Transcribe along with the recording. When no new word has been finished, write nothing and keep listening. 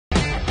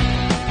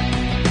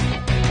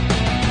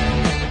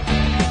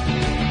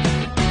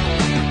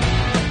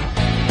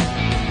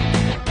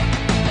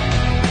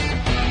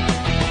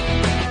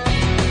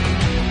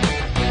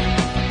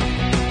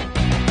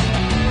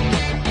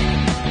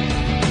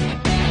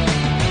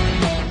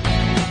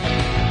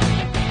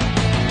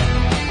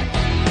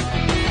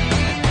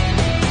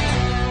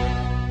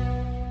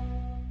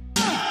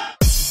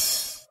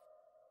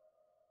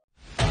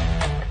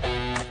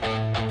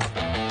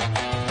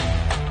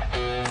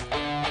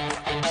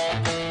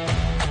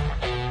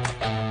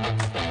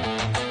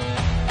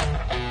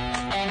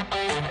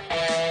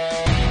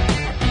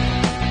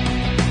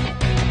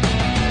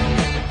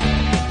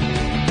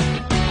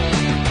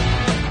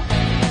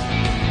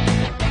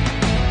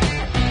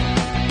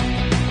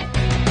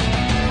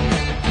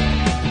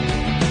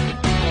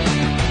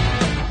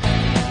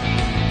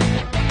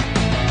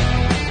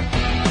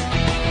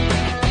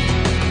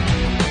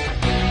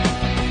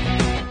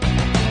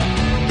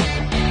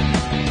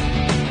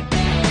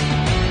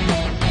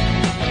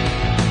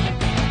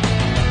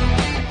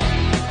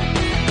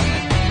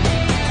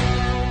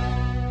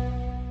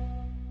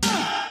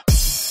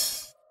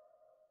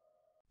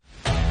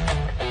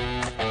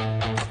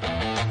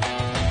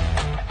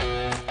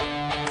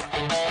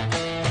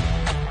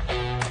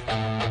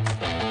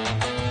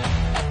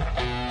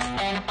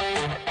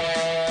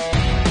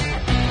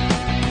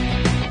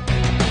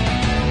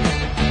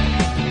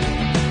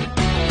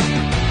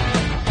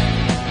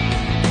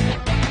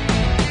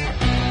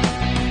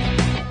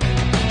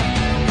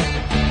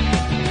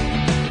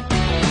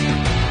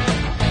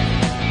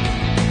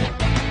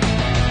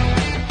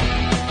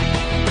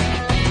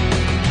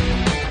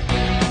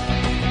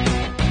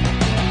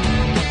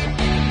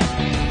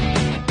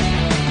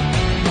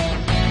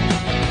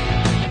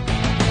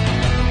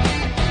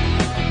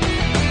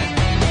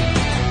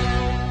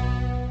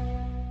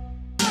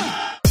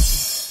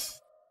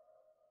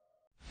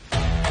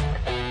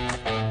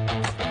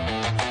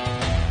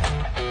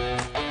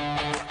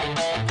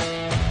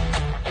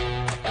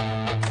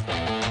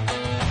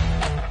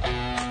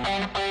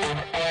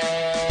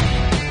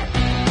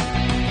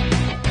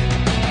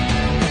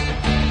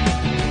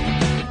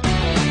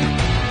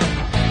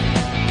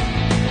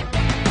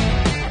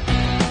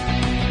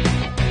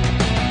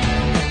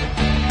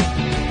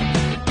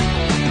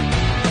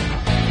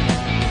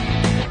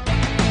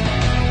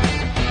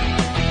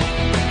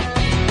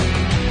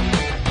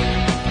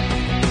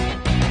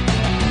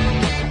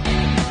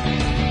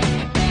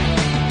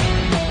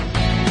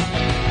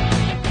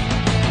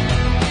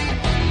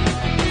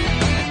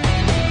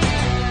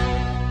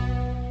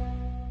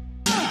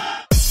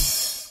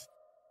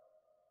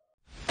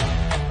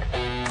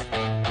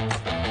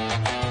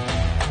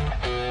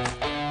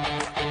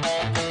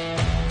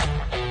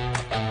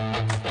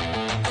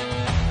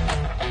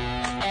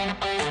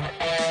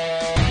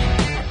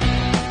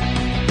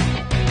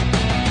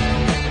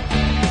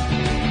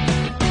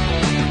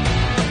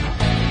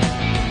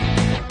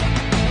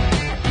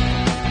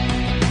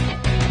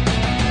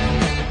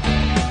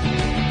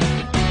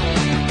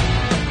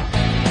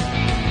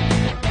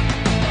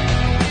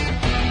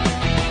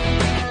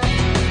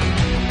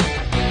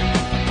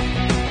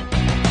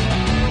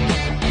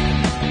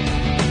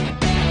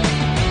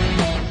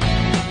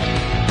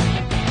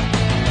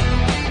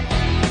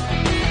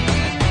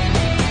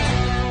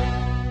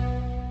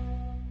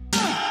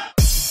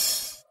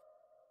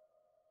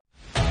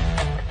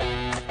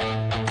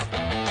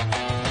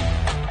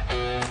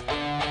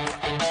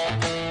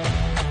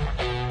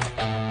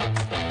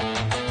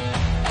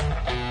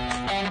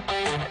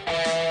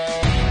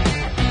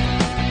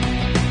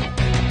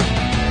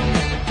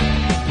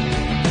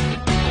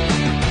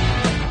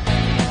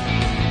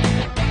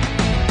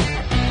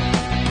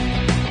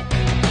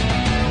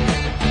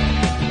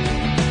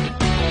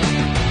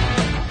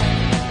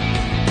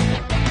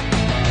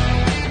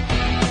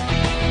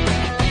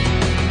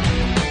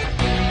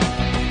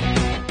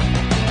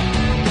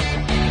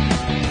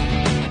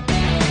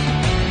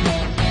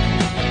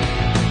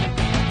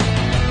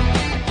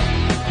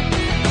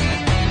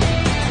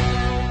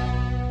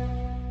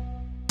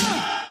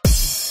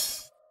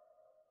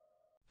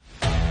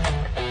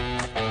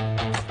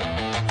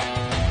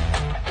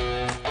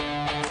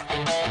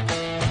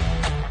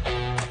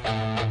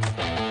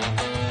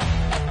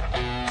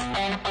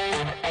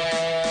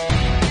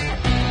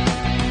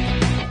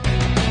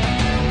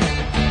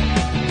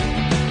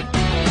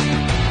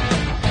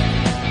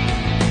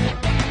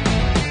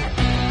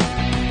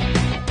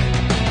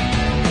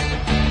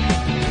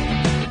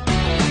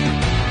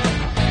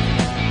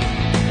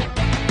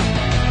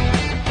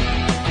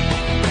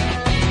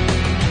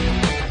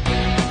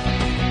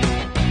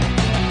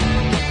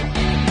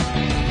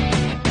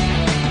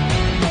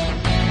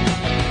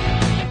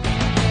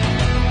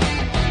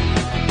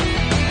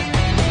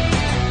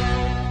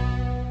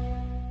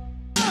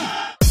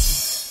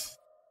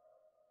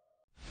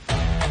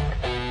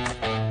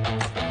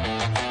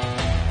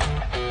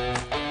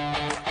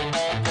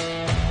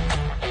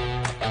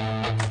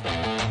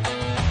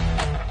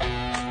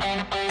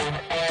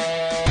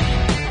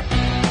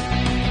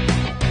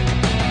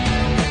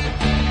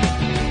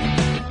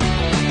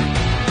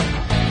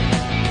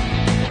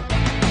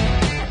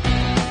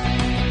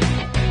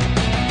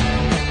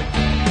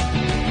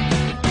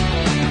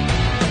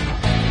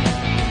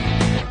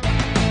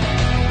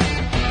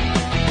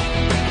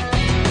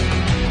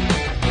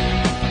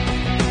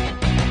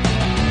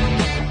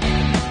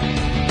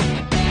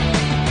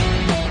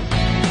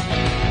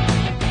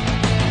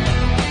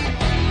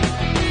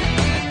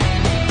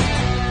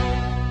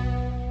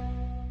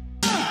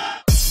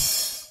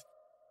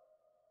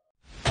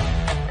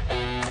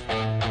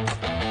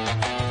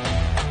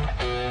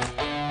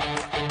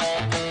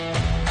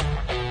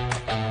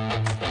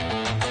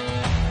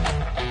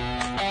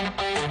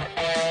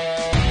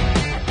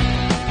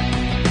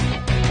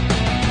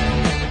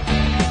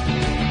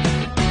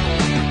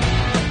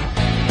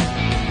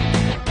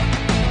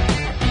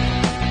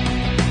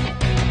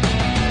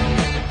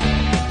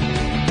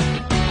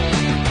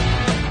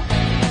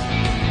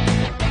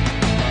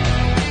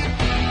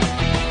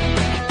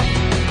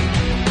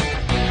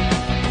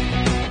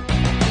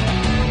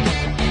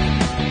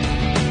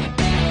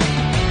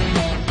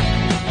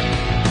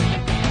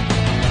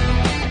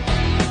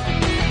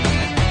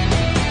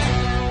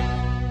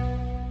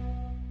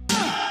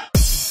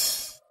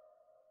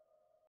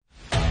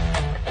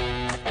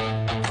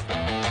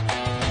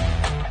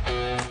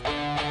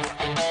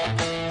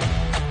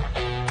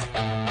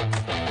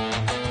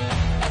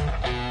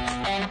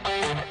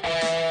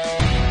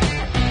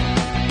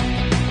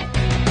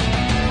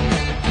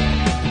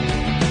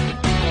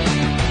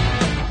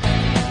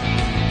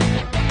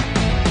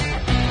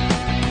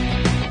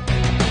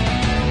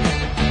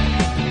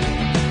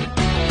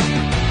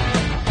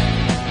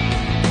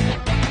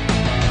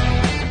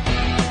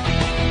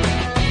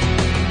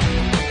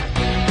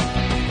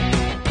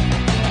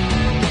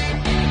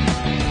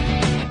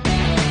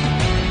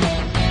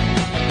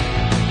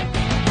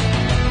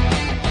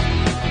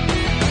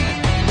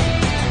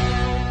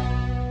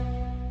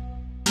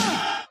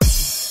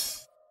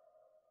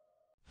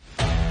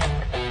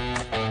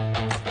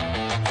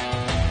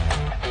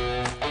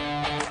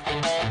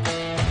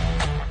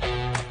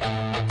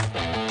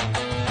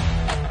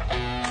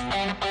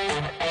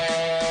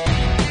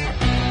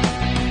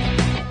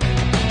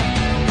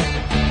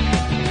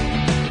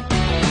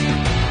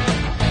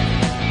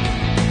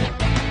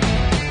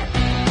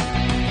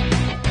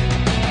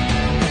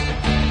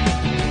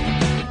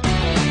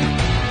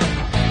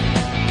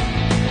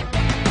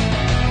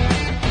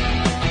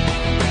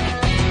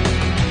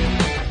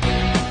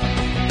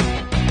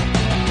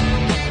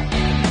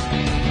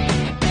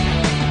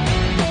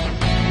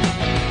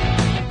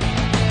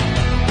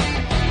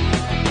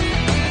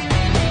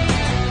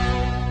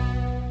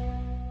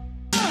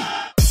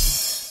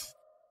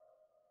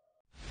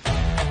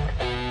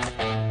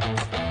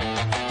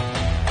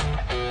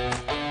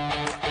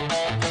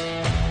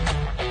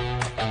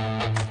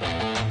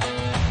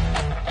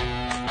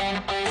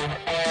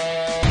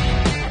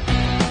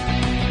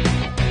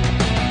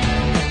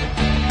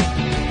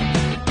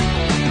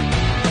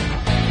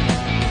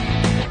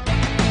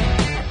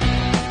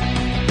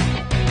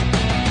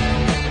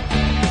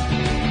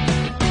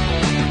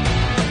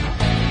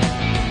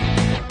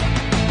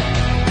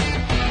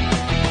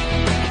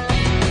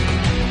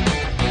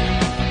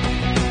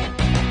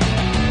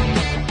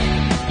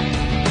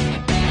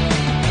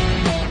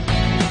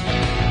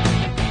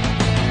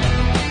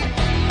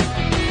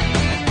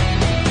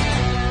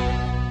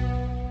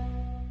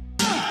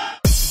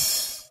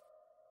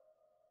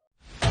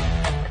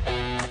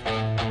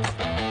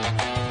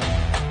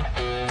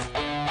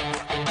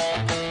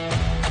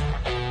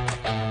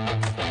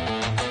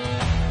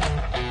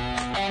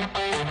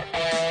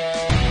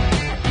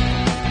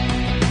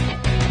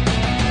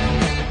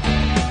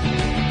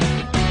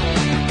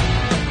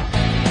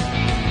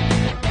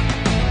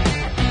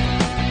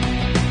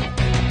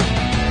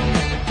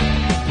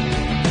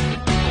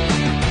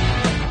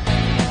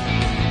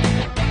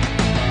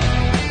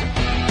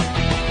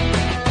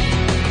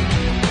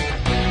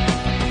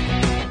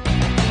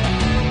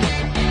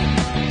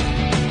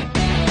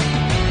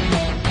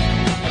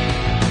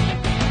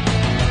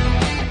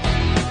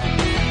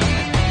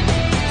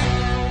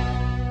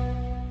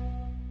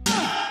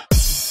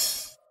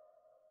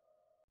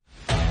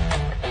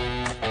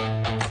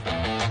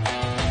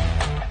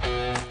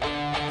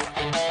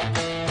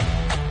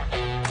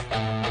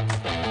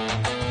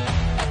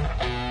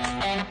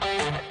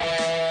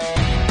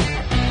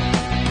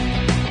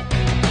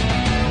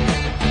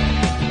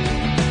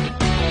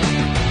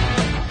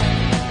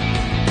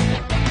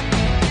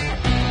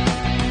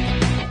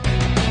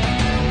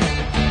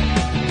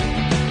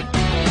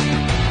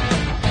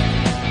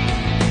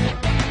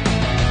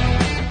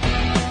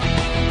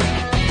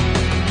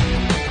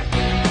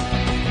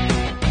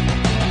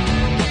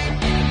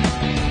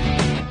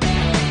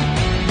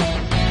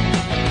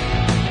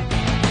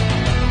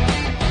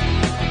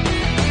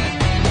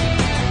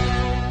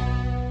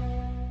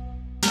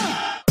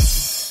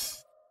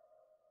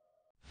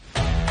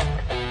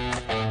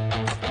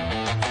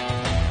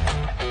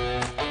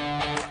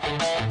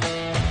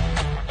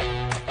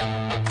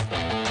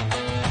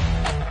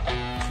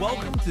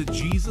to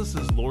Jesus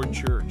is Lord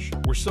Church.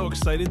 We're so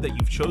excited that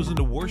you've chosen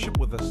to worship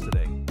with us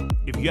today.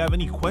 If you have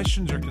any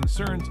questions or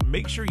concerns,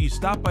 make sure you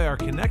stop by our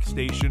Connect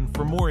station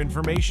for more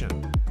information.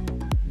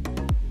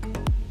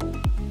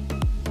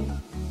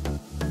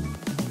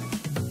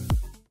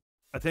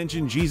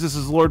 Attention Jesus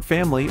is Lord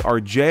family, our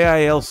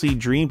JILC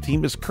Dream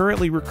Team is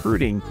currently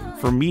recruiting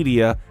for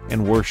media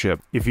and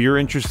worship. If you're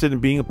interested in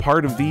being a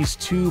part of these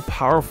two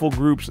powerful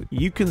groups,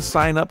 you can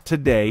sign up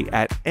today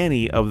at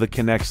any of the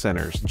Connect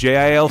centers.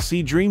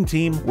 JILC Dream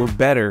Team, we're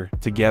better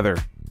together.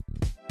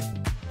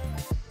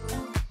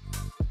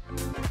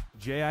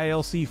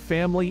 JILC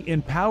Family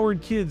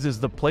Empowered Kids is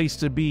the place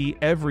to be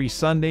every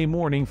Sunday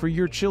morning for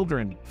your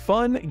children.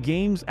 Fun,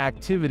 games,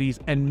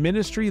 activities, and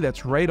ministry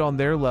that's right on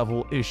their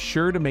level is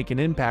sure to make an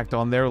impact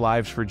on their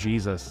lives for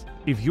Jesus.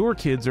 If your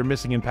kids are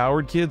missing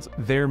Empowered Kids,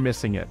 they're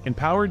missing it.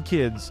 Empowered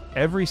Kids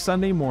every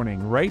Sunday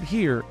morning right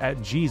here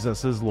at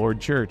Jesus is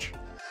Lord Church.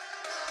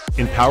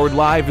 Empowered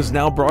Live is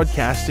now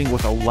broadcasting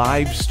with a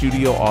live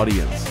studio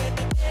audience.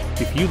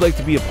 If you'd like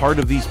to be a part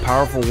of these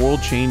powerful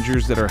world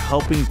changers that are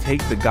helping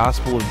take the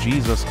gospel of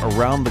Jesus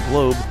around the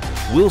globe,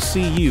 we'll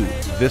see you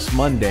this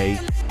Monday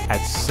at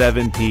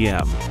 7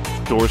 p.m.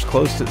 Doors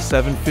closed at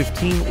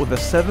 7:15 with a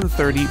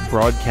 7:30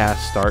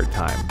 broadcast start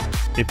time.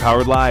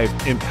 Empowered Live,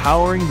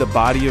 empowering the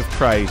body of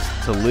Christ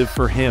to live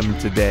for Him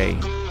today.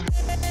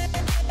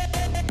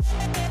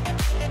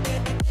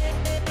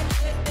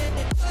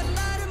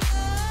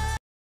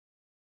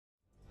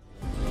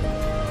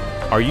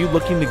 Are you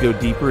looking to go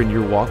deeper in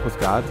your walk with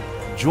God?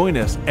 Join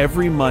us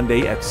every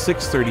Monday at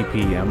 6:30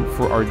 p.m.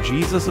 for our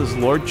Jesus is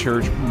Lord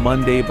Church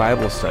Monday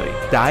Bible Study.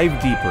 Dive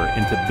deeper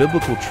into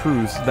biblical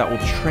truths that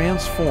will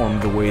transform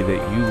the way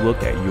that you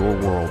look at your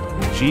world.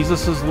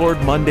 Jesus is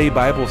Lord Monday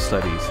Bible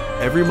Studies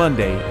every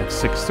Monday at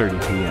 6:30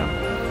 p.m.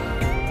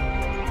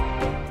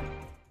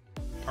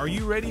 Are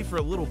you ready for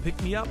a little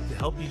pick-me-up to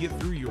help you get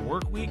through your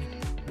work week?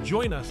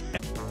 Join us.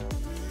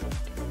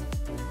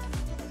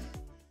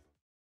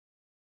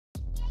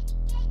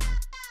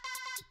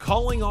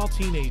 Calling all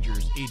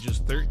teenagers ages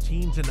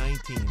 13 to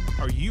 19.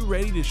 Are you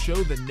ready to show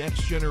the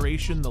next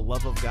generation the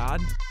love of God?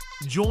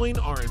 Join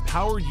our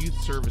Empowered Youth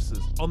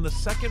Services on the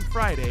second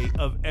Friday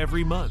of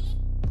every month.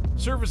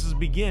 Services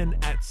begin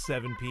at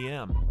 7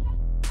 p.m.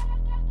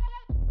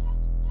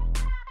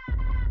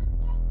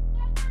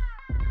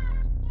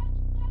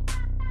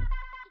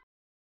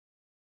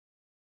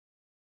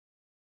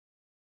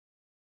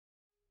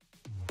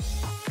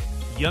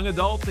 Young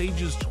adults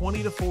ages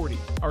 20 to 40.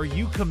 Are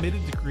you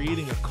committed to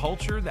creating a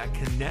culture that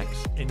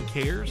connects and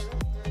cares?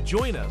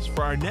 Join us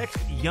for our next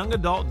Young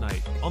Adult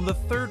Night on the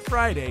third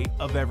Friday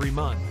of every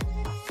month.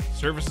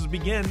 Services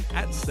begin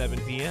at 7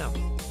 p.m.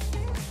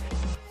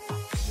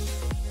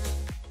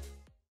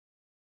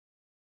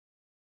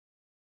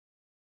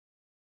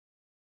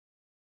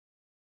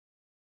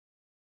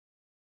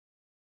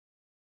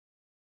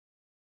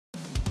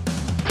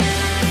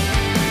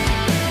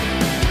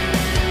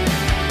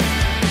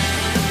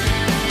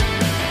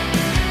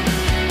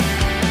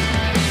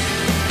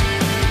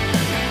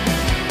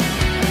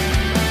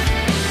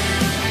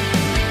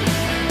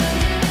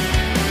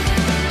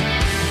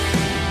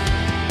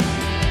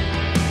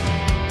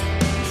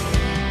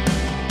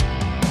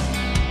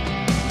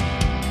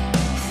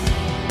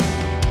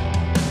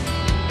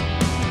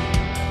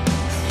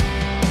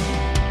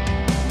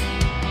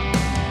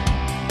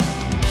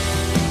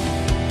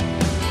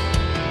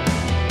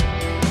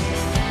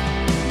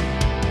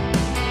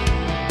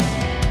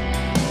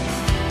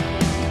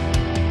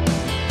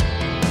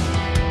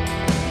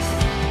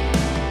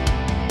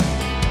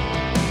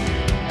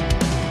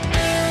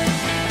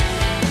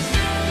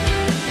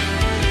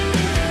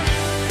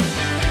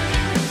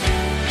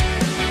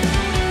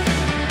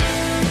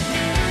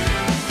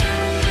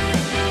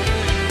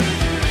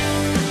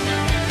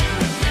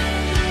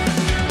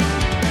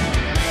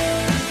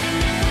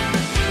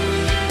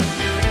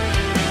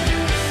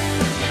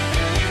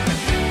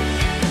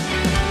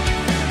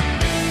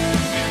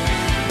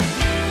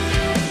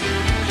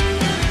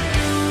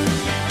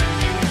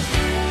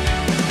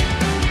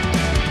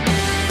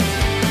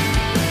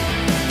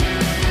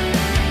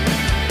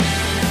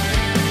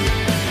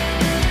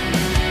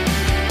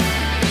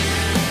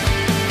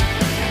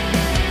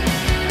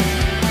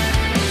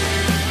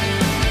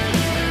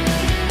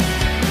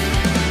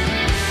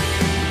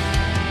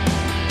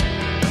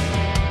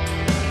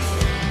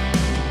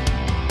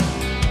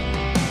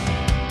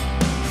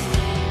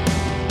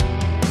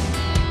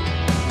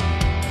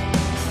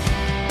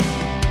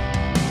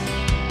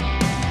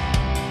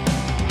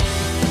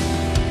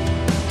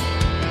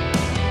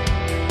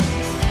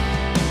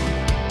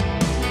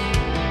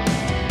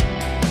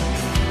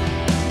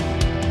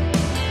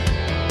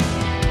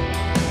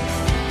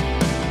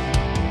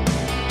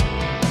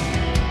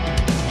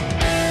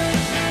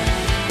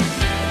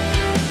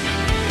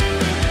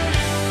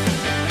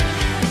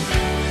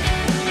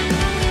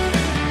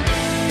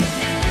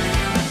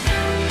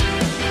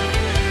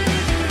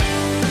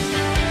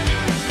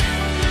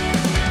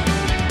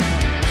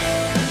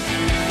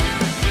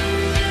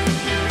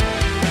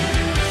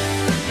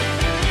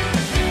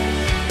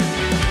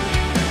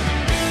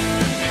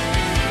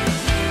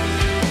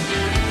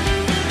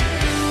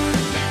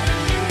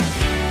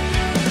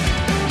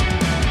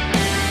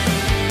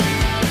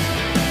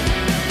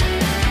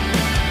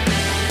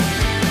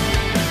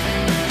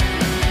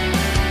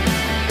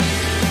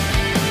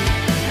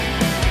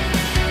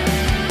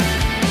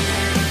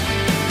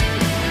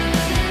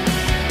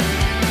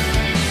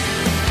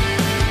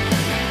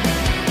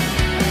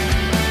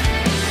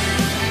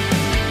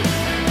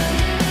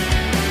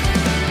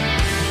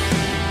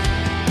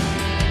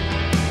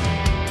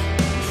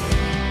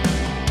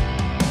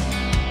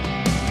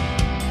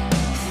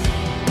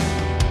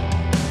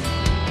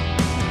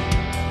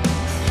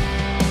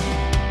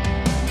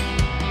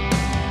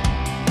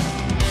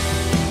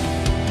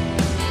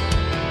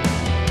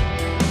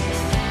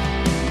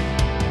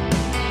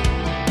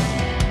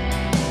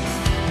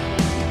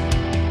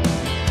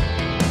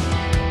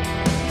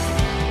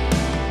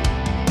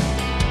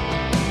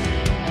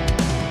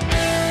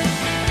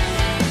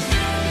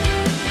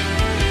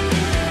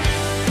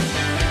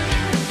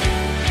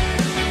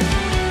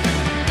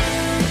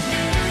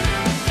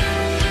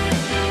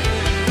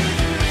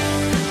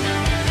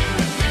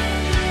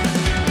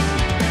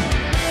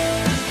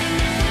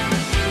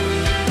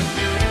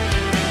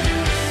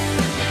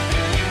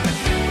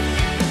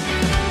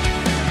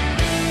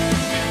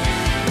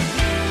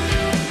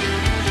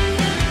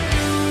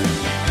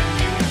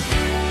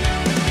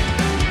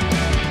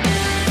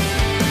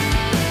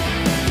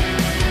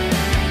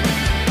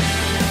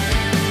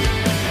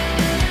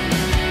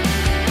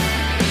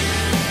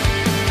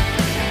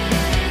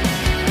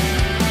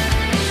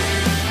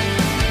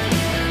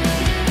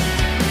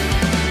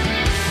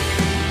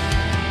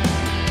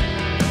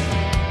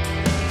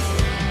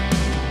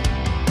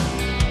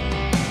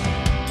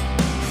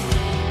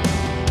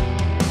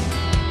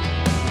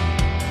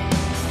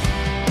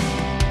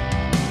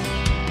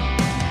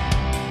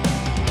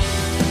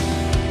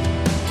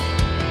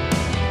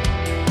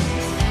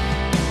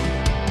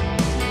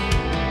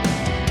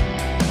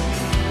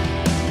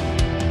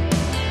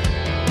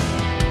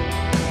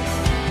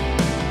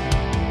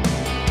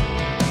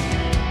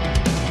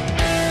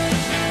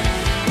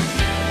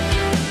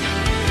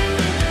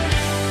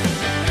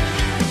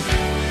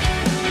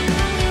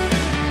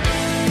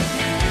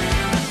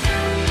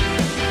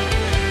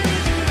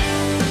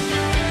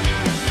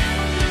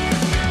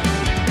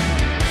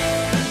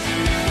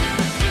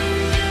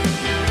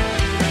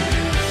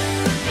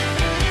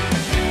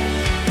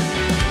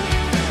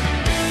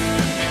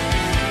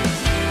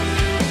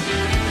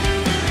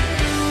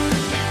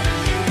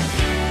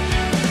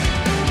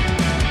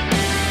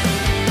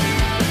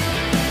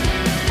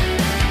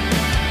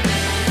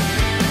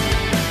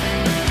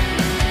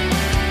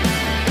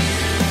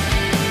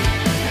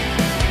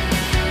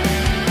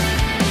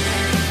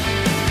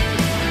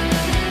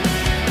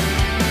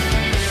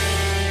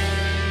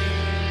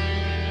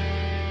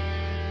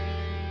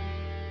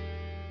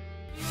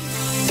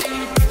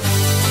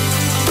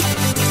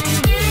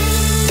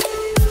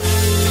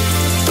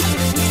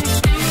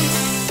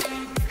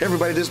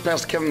 this is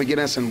Pastor Kevin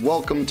McGuinness, and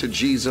welcome to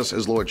Jesus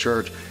is Lord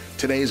Church.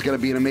 Today is going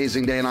to be an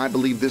amazing day, and I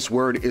believe this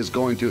word is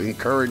going to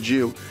encourage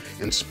you,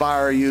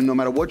 inspire you, no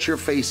matter what you're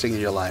facing in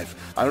your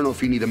life. I don't know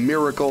if you need a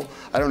miracle.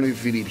 I don't know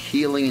if you need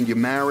healing in your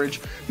marriage.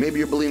 Maybe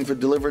you're believing for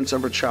deliverance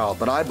of a child,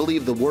 but I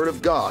believe the Word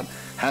of God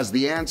has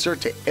the answer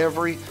to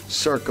every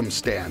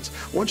circumstance.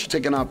 I want you to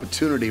take an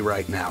opportunity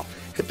right now.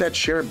 Hit that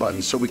share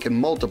button so we can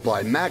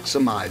multiply,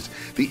 maximize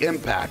the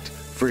impact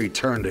for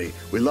eternity.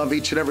 We love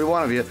each and every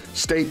one of you.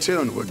 Stay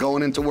tuned. We're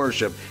going into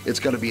worship.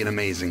 It's going to be an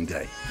amazing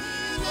day.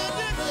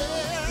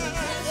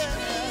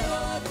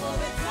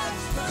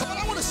 Come on,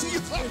 I want to see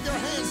you clap your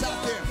hands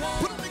out there.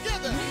 Put them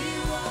together.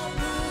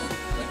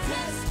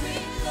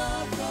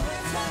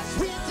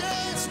 We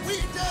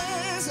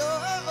dance,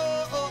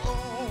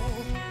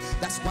 oh.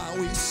 That's why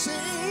we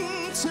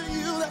sing to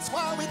you. That's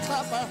why we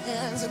clap our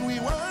hands and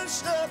we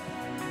worship.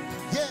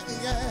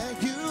 Yeah,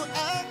 you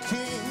are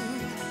King.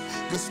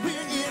 'Cause we're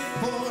in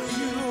for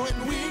you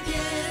and we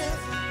give.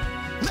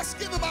 Let's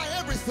give Him our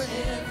everything.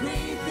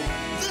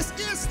 This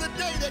is the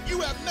day that you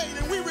have made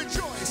and we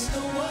rejoice.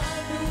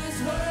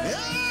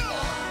 Yeah.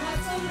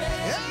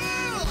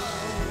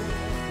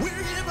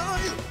 We're here for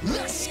you.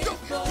 Let's go.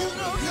 You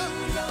don't come.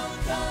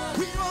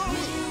 We won't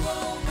move.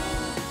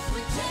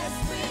 We just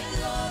wait,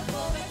 Lord,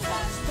 for a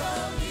touch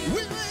from you.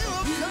 We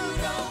won't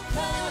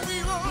come. We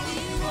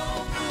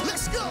won't.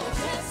 Let's go.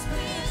 Just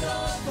wait,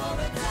 Lord, for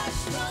a touch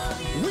from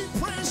you. We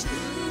praise you.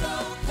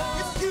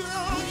 If you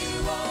don't, you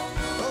won't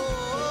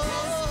move.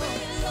 Just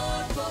wait,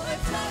 Lord, for a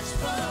touch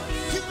from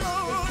you. You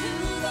won't.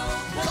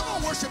 Come on,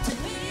 worship team.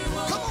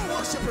 Come on,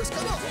 worshipers.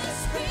 Come on.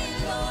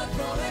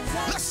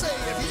 Let's say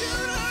if you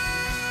know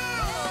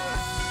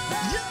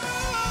you're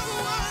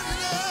worthy.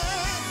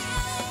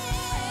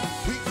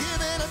 We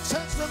give it a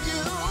touch from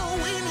you.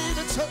 We need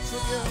a touch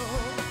from you.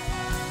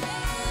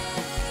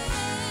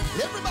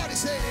 Everybody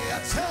say a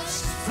touch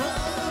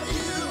from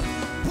you.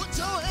 Put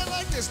your hand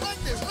like this, like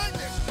this, like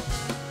this.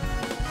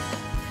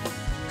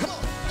 Come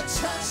on, a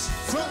touch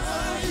from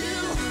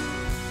you.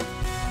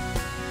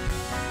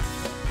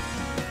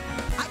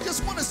 I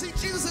just want to see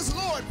Jesus as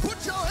Lord.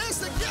 Put your hands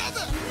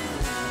together.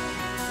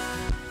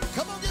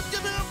 Come on, give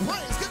Him a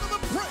praise. Give Him a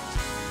praise.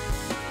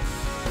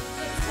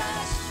 A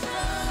touch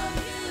from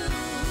you.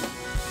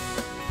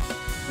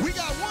 We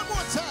got one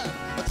more time.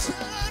 A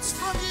touch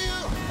from you.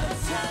 A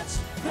touch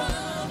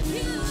from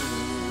you.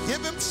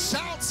 Give Him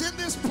shouts in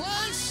this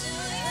place.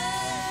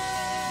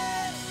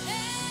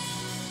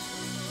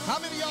 How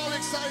many of y'all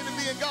excited to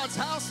be in God's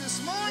house this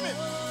morning?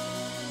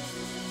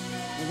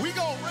 We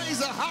gonna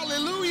raise a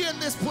hallelujah in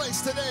this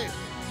place today.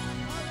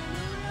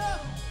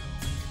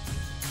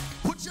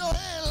 Put your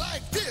hand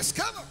like this,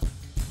 come on.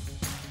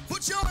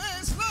 Put your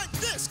hands like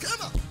this,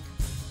 come on.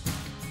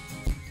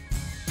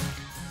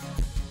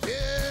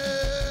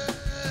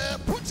 Yeah,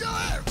 put your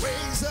hand,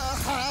 raise a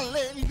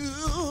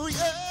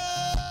hallelujah.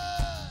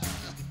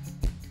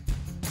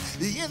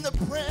 In the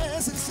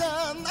presence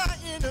of my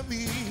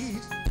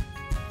enemies.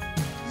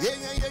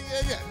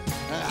 Yeah.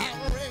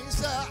 I'll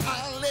raise a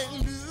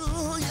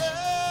hallelujah.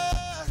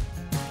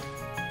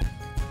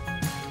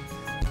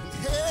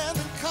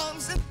 Heaven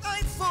comes and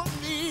fight for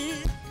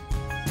me.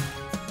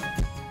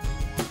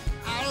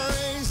 I'll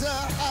raise a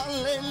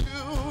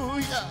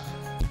hallelujah.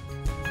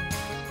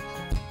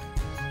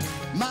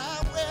 My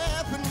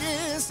weapon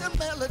is a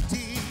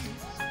melody.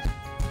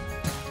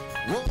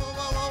 Whoa.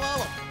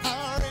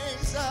 I'll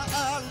raise a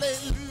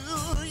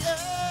hallelujah.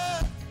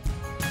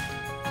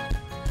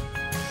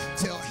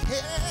 Till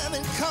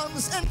heaven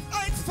comes and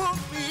fight for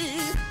me.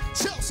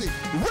 Chelsea,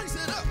 raise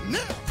it up now.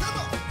 Come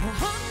on.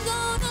 I'm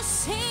gonna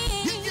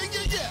sing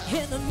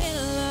in the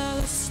middle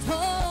of the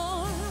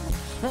storm.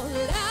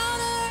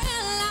 Louder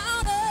and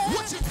louder.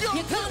 What you gonna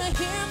You're gonna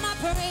hear my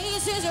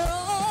praises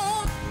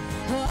roll.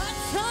 Up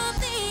from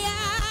the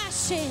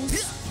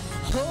ashes,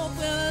 hope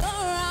will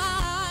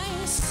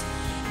arise.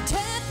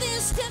 Death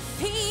is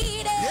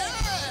defeated.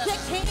 The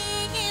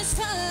King is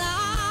alive.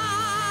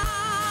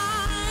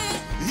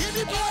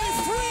 Anybody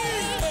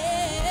free?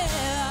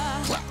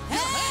 Clap your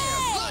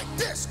hands like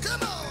this.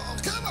 Come on.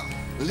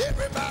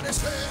 Everybody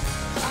say,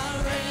 I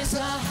raise a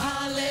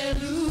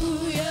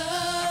hallelujah.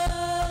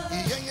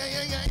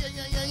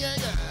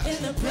 Yeah. In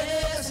the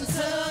presence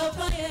of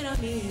my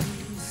enemies.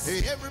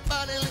 Hey,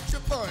 everybody lift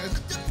your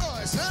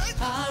voice, huh?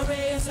 I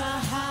raise a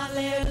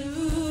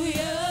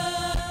hallelujah.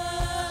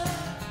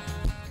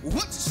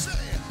 What you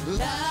say?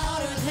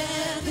 Louder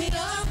than the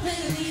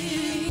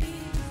unbelief.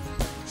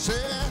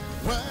 Say,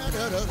 I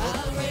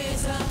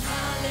raise a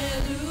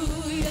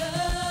hallelujah.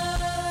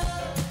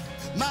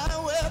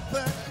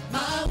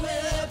 My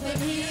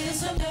weapon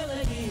is a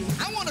melody.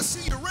 I want to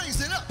see you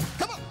raise it up.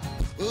 Come on.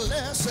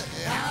 Let's say,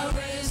 I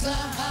raise a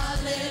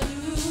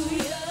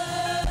hallelujah.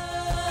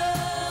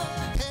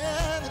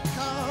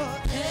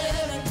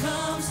 Heaven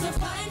comes to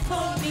fight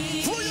for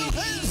me. Throw your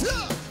hands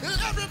up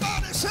and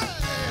everybody say,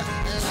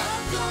 And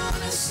I'm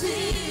gonna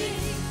sing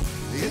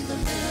in the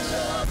middle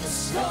of the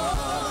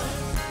storm.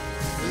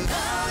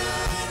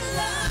 Louder and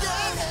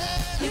louder.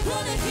 You're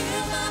gonna hear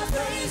my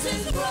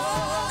praises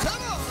roar.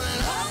 come on, man.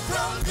 Up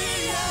from the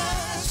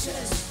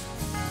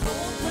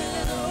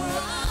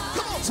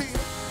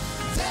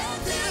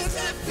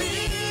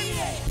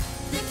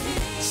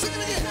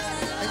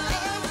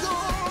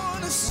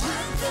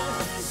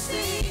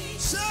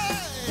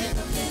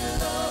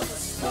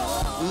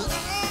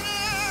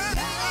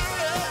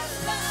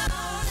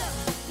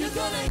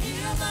gonna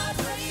hear my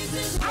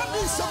praises. I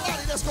need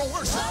somebody that's gonna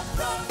worship. Up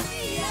from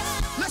the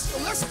ashes. Let's go,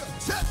 let's go.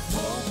 Check.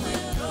 Hope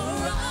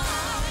will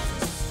arise.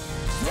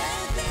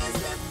 Death is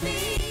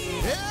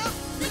defeated. Yeah.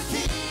 The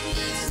King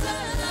is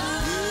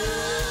alive.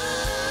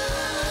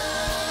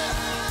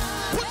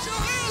 Put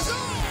your hands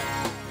on.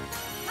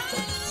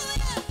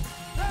 Hallelujah.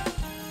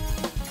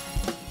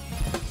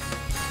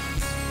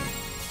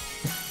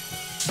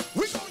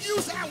 We're gonna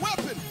use our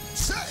weapon.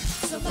 Say.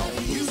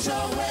 Somebody use your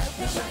weapon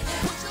right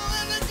now. Put your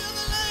hand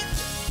together like.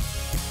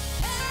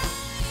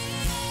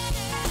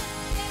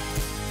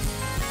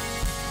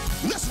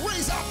 Let's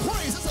raise our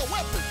praise as a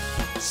weapon.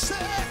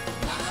 Say.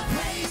 My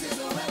praise is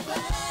a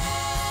weapon.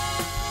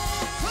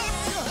 Clap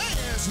your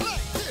hands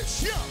like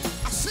this, yo.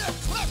 I said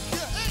clap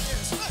your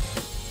hands like.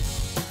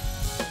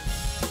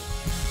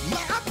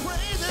 My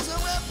praise is a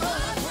My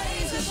weapon.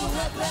 praise is a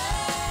weapon.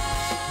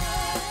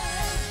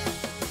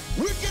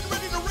 We're getting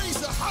ready to raise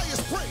the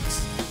highest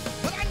praise,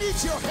 but I need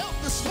your help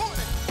this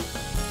morning.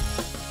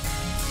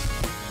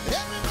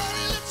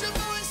 Everybody lift your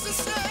voice and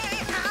say,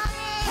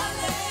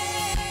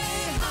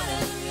 Hallelujah.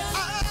 Hallelujah.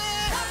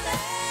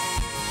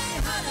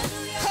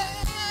 Hallelujah.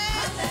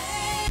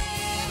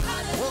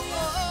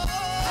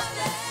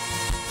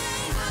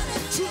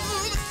 to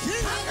the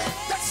King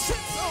that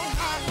sits on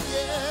high,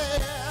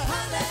 yeah.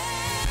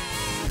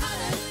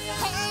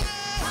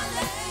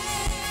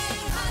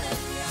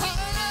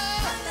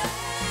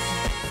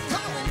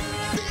 Come on,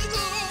 be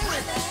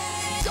glory,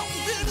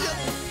 dominion,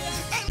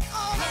 and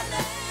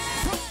honor.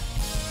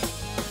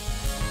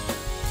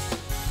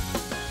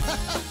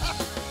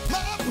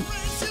 My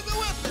praise is the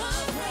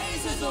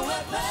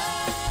weapon.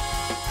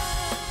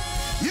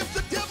 If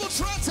the devil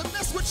tried to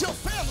mess with your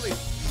family,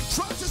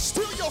 tried to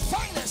steal your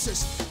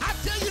finances, I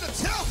dare you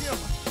to tell him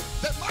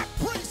that my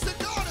praise to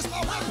God is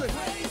my weapon.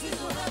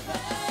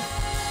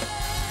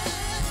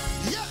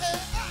 Yeah.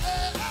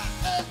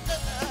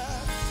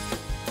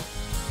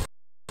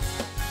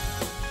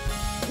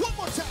 One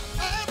more time.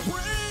 I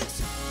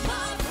praise.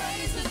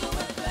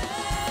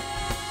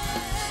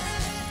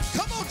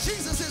 Come on,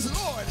 Jesus is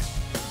Lord.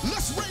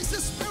 Let's raise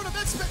this spirit of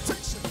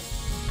expectation.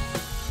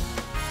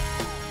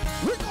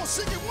 We're going to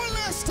sing it one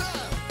last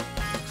time.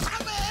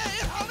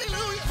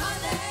 Hallelujah.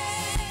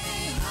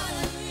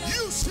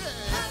 You said.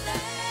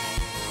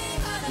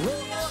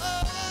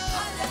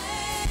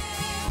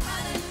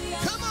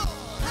 Come on.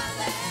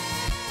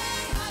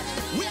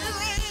 We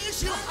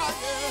raise you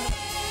higher.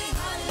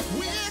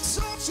 We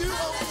exalt you,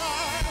 oh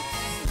God.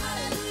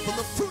 From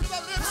the fruit of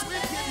our lips, we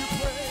give you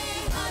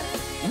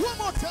praise. One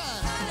more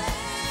time.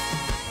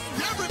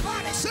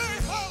 Everybody say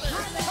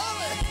hallelujah.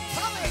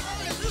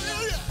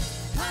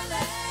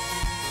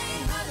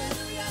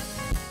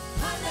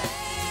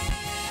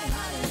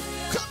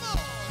 Come on.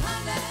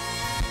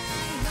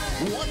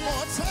 One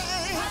more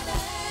time.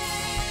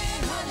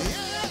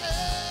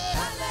 Yeah.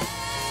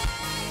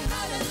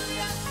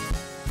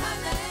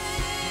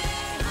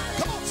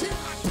 Come on, team.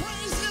 My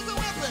praise is the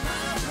weapon.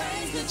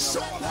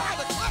 Show them how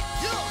to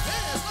clap your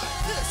hands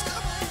like this.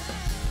 Come on.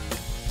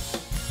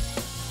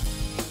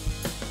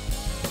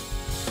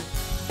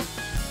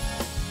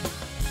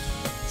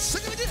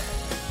 Sing it again.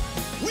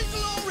 We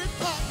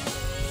glorify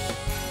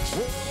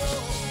you.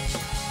 Whoa.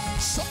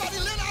 Somebody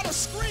let out a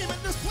scream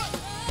in this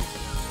place.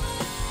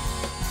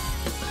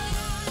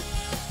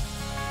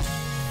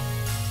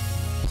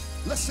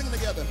 Let's sing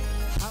together.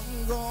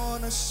 I'm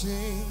gonna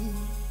sing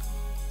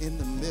in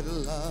the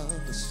middle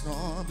of the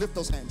storm. Lift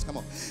those hands, come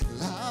on.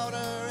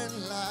 Louder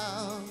and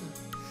louder.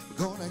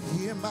 Gonna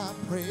hear my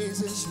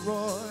praises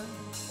roar.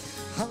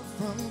 Out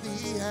from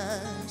the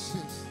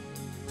ashes,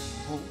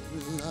 hope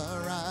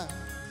will arise.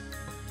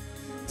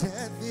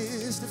 Death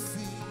is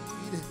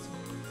defeated.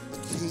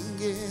 The King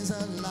is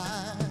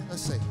alive.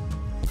 Let's say,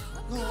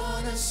 I'm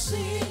gonna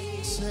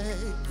sing, say,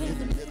 in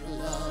the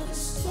middle of the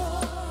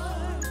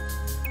storm.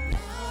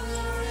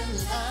 Louder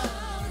and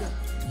louder.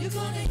 You're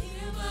gonna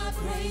hear my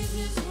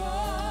praises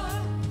roar.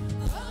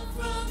 Up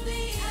from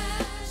the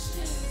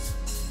ashes,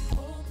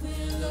 hope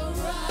will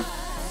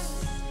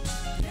arise.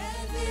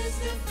 Death is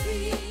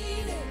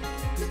defeated.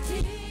 The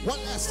King One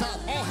last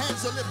time, all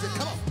hands are lifted.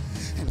 Come on.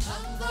 And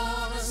I'm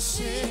gonna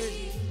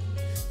sing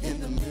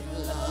in the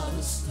middle of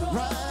the storm.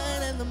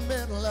 Right in the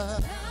middle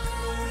of.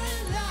 louder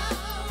and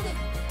louder.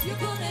 You're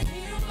gonna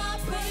hear my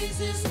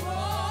praises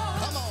roar.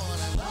 Come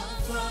on.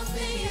 Up from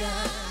the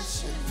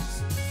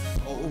ashes,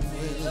 Hope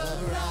will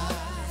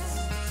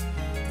arise.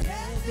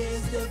 death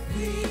is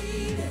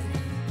defeated.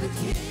 The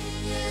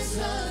King is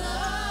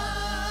alive.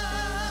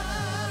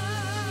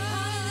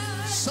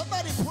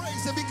 Somebody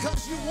praise him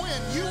because you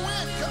win. You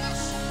win. Come on.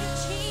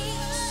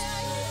 Jesus.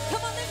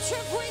 Come on, lift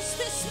your voice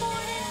this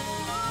morning.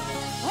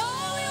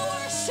 Oh, we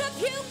worship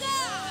you,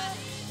 God.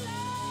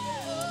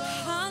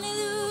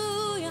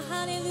 Hallelujah,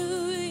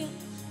 hallelujah.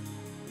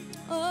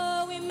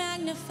 Oh, we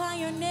magnify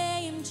your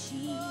name,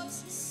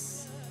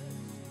 Jesus.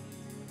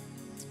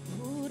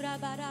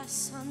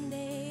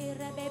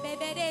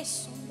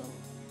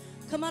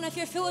 Come on, if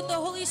you're filled with the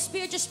Holy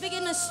Spirit, just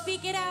begin to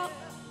speak it out.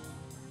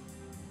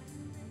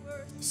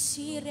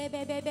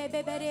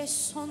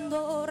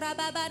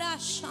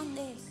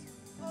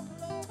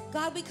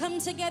 God, we come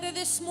together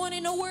this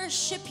morning to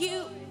worship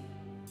you.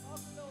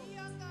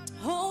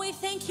 Oh, we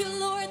thank you,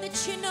 Lord,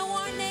 that you know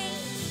our name.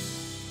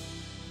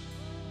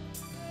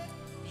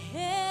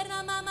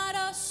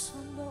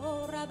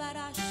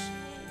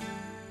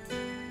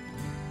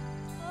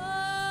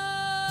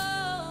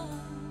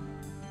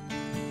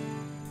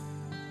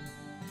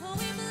 Oh,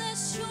 we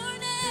bless your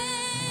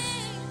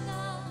name,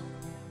 God.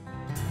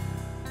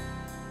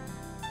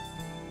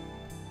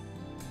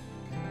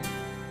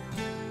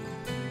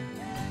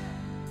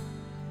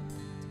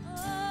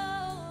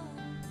 Oh,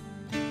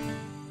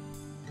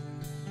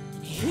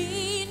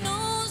 He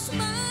knows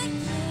my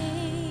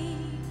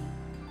name,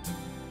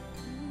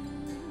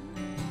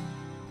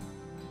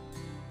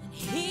 and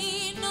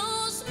He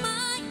knows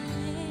my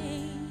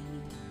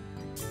name.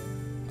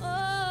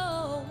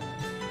 Oh,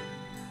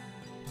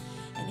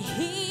 and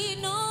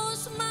He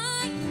knows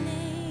my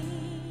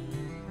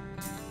name.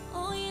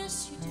 Oh,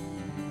 yes, you do.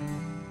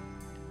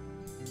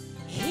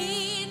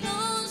 He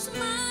knows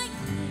my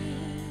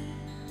name.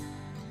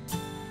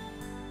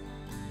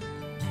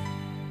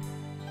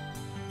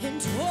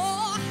 And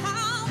oh,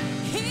 how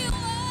He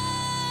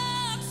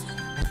walks with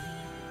me.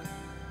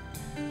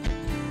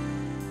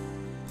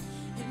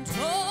 And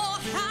oh,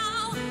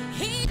 how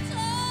He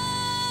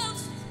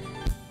talks with me.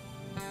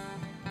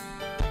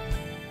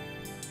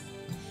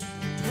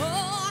 And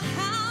oh,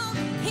 how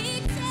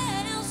He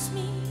tells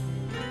me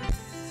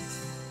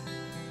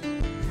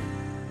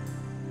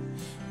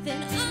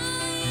then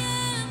I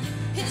am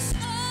His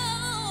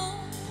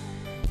own.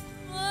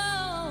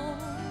 Oh,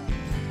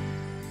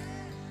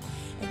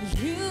 and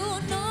you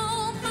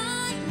know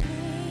my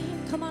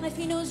name. Come on, if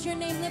He knows your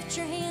name, lift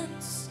your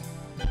hands.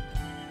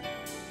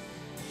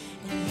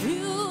 And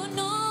you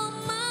know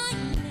my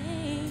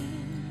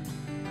name.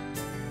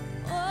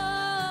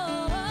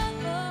 Oh, oh,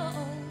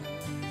 oh.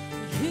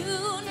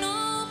 You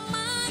know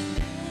my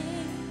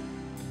name.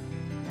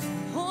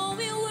 Oh,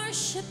 we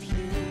worship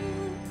you.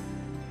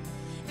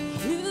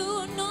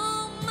 You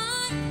know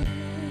my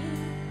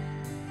name.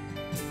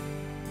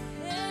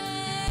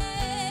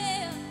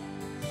 Yeah.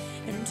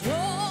 And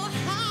oh,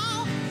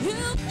 how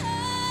you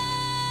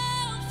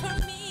care for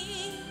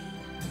me.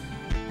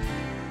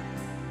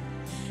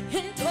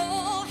 And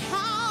oh,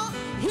 how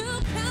you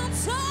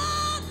count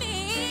on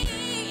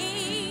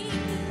me.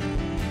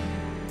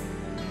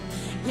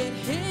 Yet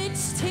it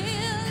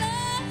still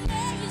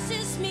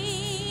amazes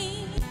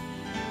me.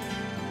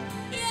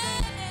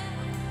 Yeah,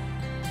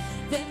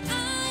 that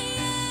I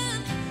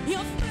am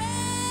your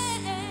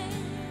friend.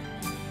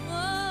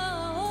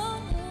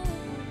 Oh,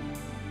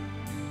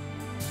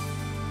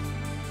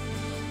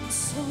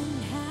 so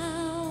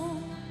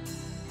now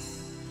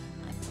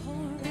I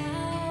pour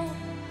out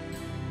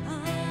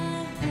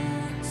my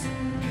heart to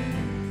you.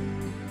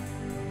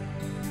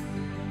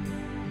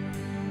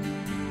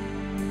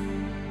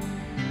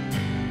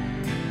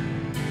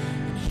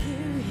 And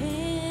here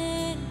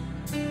in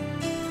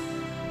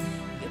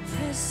your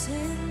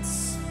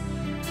presence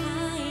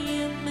I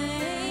am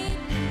made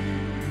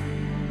new.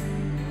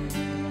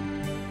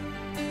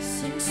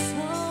 Sing so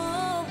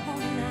now.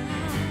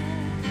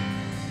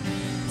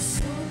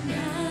 So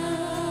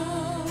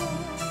now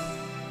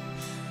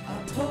I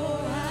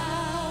pour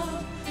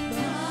out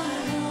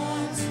my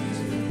heart to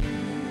you.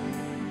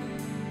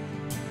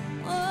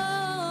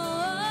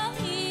 Oh,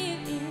 here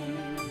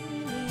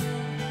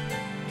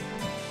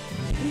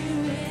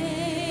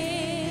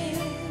in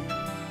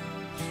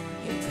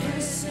your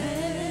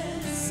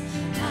presence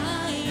I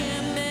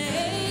am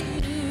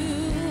made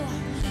new.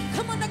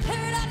 Come on,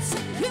 declare it out.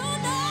 Sing, you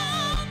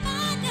know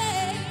my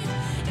name.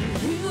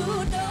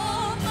 You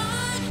know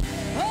my,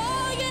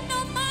 oh, you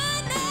know my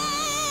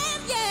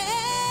name,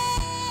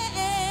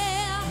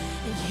 yeah.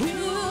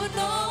 You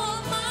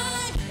know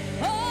my,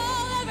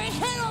 oh, every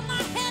hair on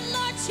my head,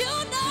 Lord, you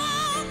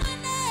know my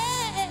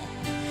name.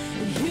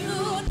 You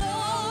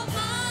know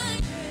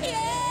mine,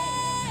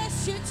 yes,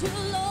 you do,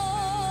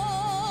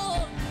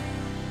 Lord.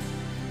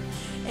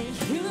 And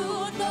you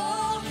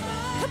know,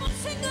 come on,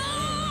 sing, oh,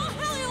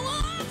 how He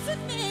walks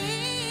with me,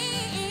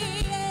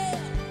 yeah.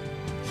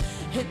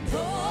 And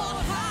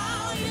oh,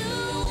 how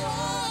you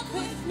walk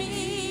with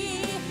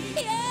me.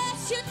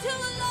 Yes, you do,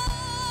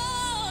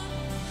 Lord.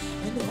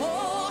 And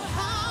oh,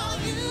 how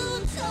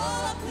you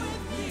talk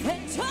with me.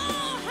 And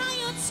oh, how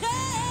you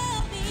tell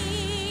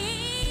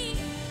me.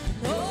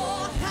 And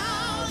oh,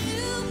 how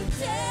you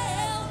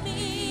tell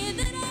me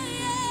that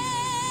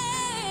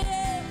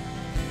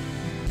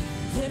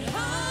I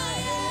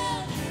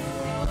am.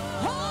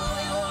 Oh,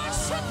 we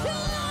worship you,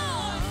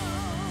 Lord.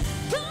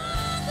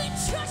 God, we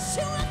trust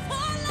you with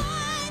our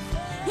life.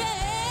 Yeah.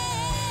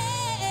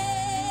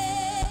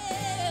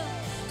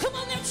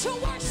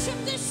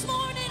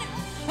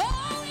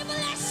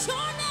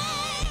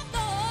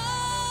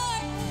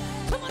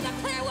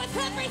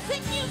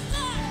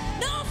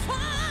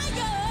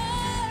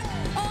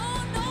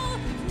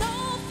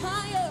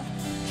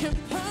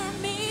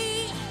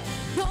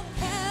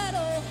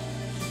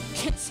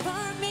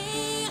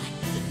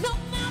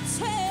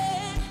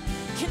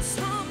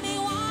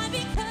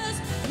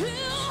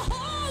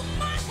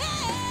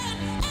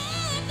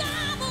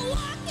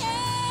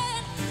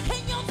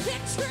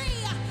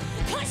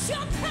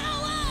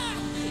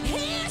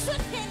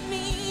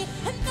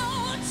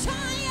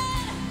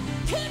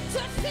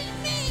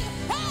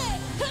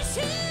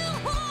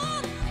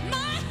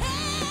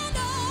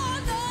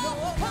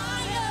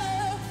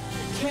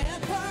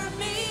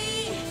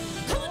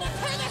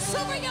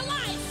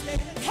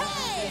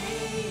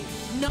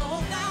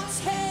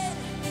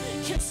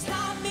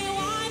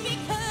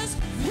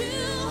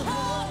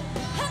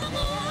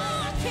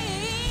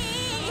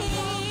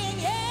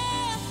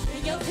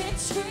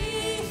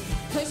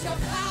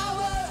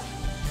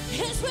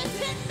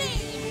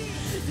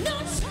 No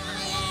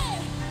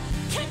giant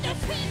can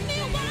defeat me.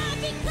 Why?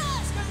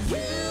 Because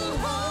you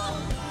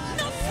hold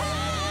no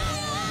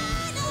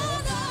fire. No,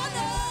 no,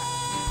 no.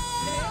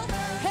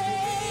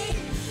 Hey,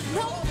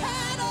 no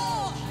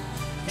battle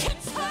can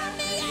turn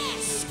me.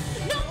 Yes,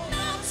 no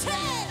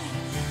mountain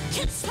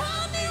can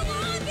stop me.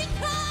 Why?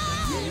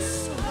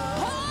 Because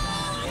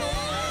I'm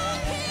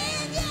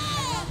walking,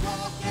 yeah.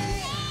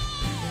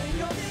 In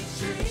your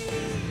victory.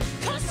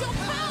 'Cause your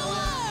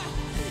power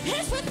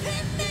is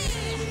within me.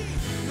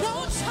 No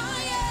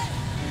giant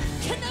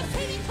can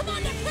defeat me. Come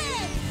on,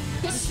 declare.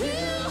 'Cause you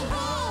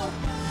hold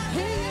my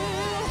hand.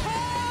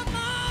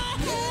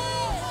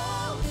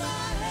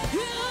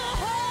 You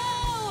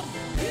hold.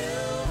 You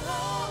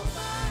hold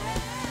my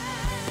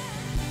hand.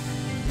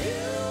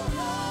 You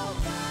hold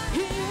my hand.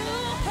 You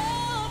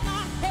hold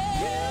my hand.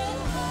 You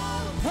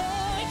hold my Oh,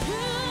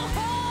 you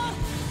hold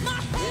my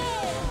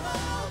hand.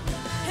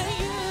 And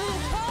you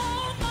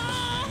hold my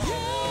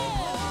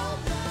hand.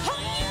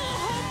 Oh, you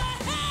hold my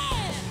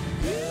hand.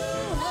 You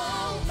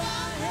hold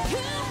my hand.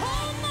 You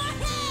hold my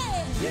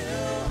hand. You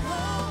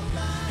hold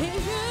my hand. And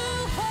you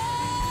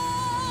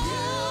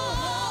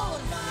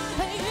hold.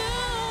 And you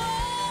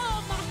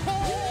hold my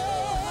hand.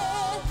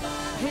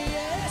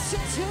 Yes, you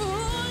do,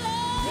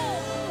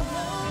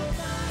 Lord.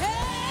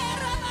 Hey,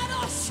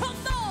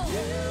 Ramanoshando.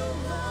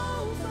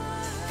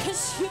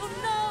 'Cause you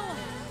know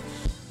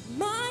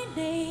my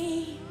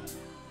name.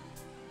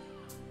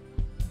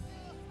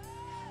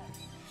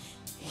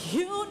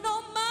 You know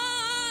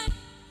my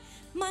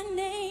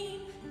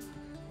name.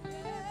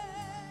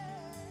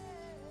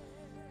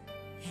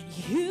 And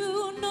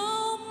you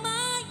know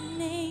my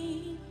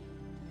name.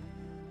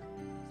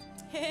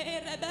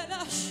 Hey,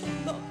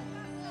 Ramanoshando.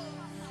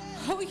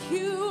 Oh,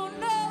 you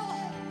know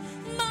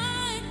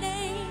my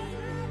name.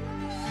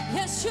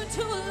 Yes, you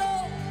do,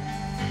 Lord.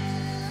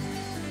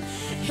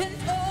 And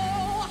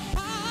oh,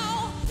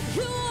 how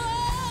you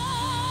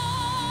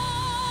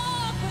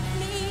walk with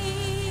me.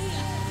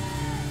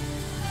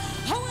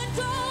 Oh, and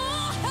oh,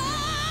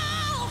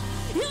 how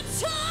you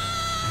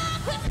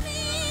talk with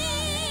me.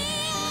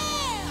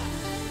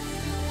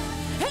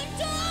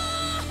 And oh,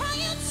 how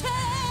you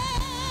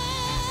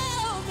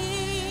tell me,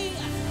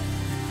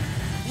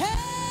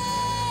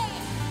 hey,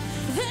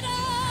 that I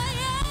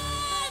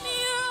am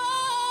your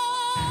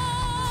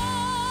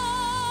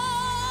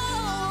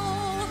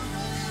own.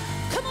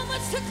 Come on,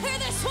 let's declare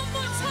this one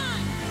more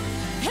time.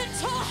 And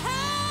oh,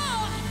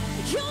 how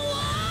you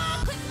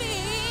walk with me.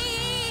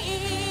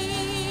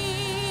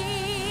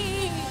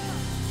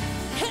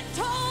 And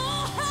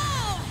oh,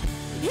 how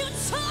you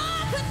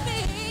talk with me.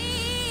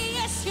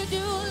 Yes, you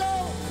do,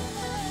 Lord.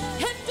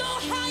 And oh,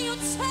 how you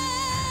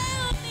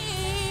tell me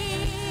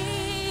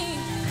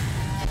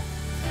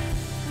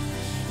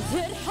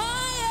that I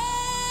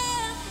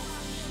am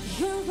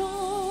your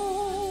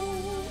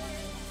own.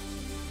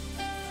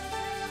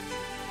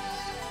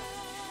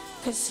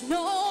 'Cause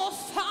no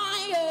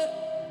fire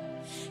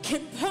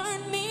can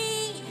burn me.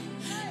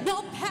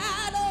 No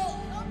battle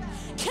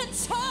can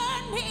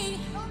turn me.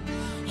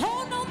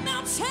 Oh, no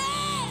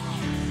mountain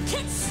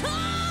can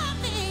stop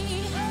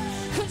me.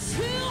 'Cause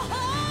you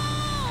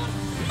hold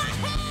my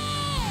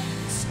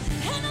hands.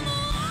 And I'm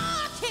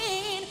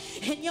walking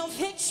in your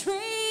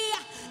victory.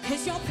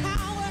 'Cause your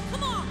power,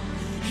 come on,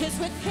 is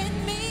within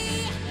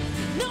me.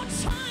 No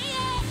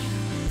giant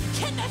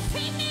can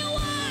defeat me.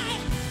 Why?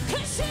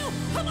 'Cause you,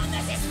 come on,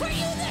 this is for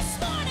you this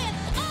morning.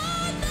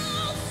 Oh, no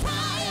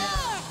fire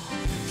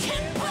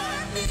can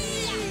burn me.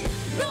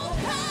 No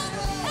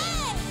battle,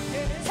 hey,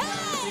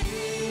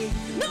 hey,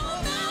 no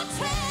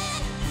mountain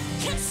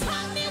can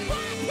stop me.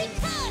 Why?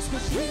 Because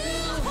you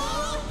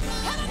hold,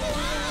 and I'm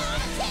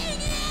walking,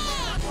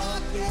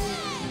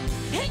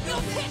 yeah, in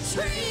your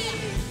victory.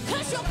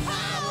 'Cause your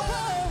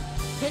power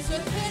is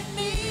within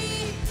me.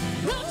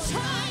 No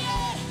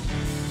giant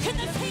can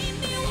defeat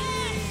me.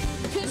 Why?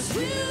 'Cause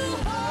you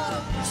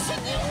hold, so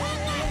you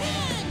hold my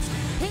hand.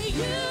 And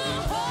you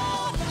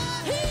hold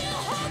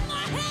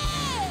my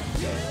hand.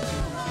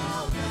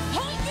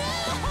 Oh, you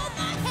hold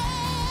my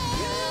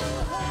hand.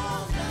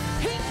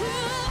 And you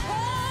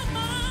hold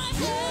my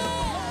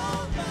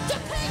hand.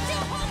 Declare you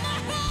hold my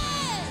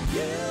hand.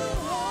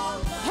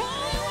 Oh,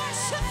 we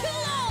worship you,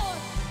 Lord.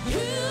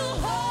 You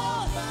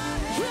hold my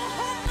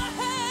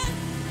hand.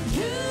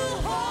 You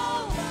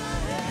hold my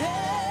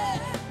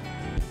hand.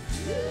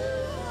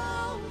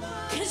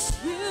 'Cause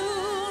you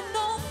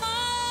know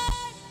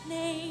my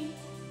name.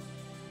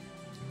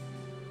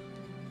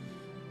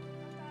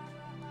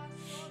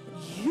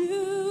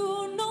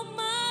 You know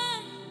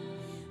my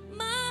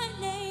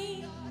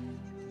name.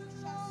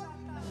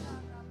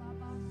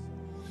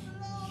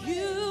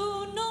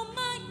 You know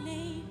my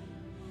name.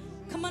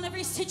 Come on,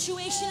 every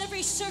situation,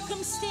 every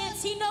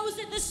circumstance, he knows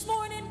it this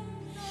morning.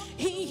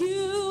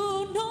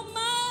 You know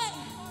mine.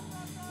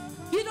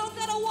 You don't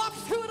gotta walk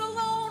through it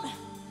alone.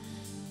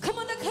 Come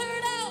on, declare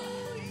it out.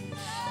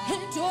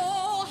 And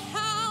oh,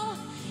 how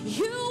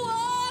you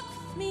walk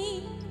with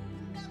me.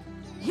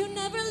 You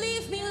never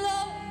leave me,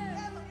 Lord.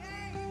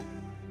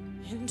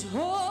 And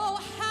oh,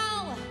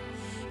 how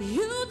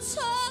you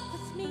talk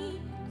with me.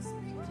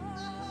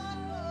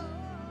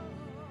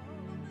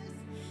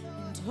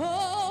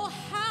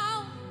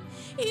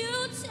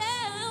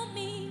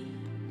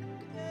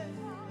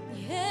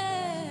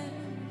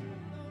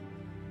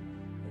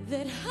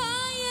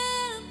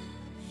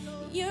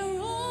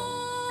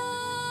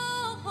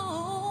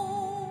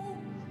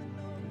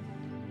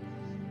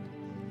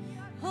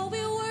 Oh,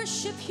 we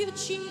worship you,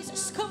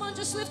 Jesus. Come on,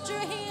 just lift your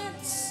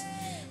hands.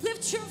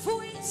 Lift your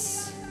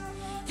voice.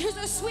 There's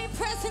a sweet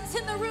presence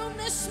in the room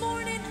this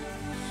morning.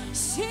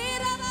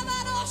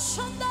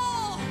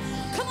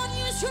 Come on,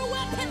 use your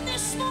weapon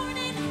this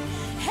morning.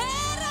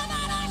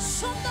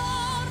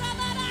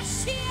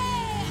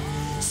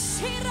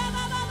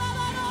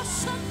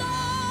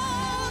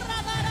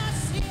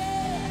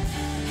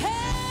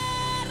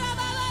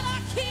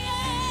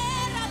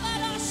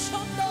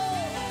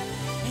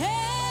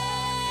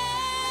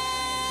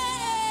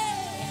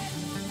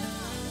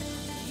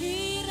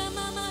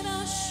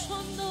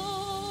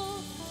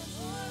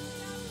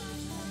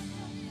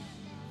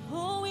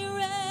 Oh, we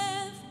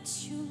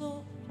reverence you,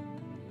 Lord.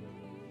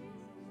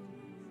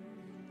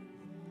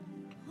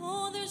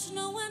 Oh, there's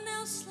no one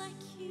else like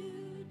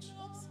you,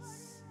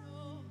 Jesus.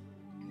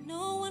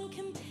 No one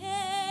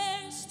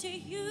compares to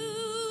you,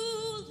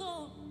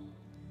 Lord.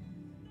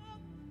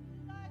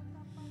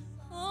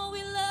 Oh,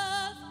 we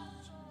love you,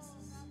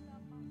 Jesus.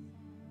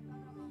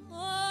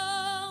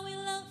 Oh, we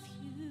love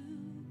you.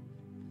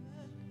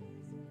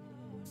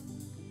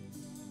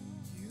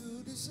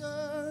 You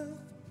deserve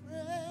the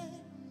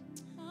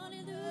praise,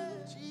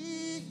 Hallelujah.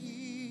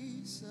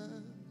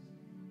 Jesus.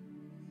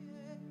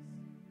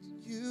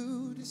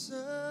 You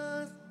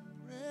deserve the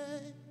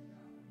praise.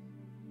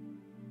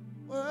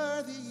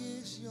 Worthy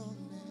is your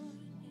name.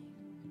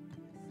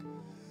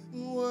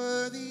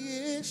 Worthy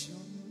is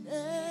your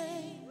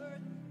name.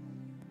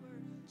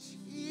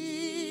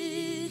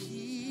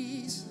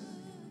 Jesus.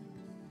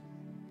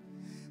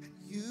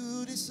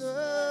 You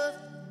deserve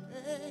the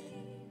praise.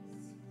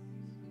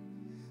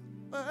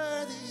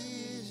 Worthy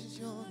is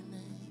your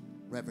name.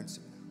 Reverence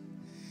him now.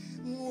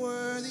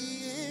 Worthy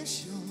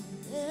is your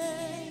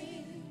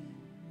name,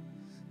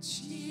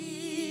 Jesus.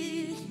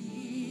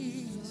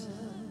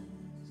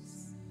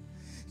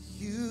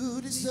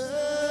 You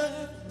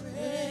deserve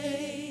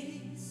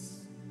praise.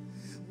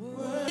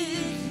 Worthy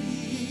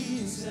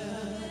Jesus.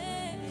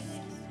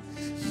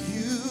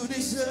 You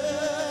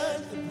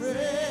deserve the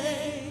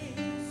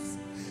praise.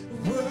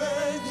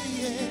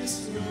 Worthy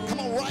is your name. Come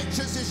on,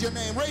 righteous is your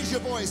name. Raise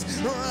your voice.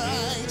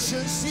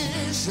 Righteous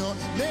is your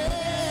name,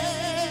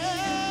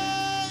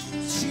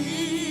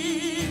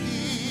 Jesus.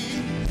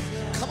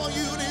 Come on,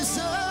 you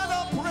deserve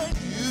the praise.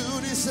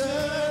 You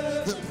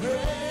deserve the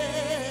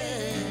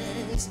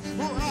praise.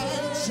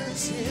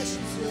 Righteous is.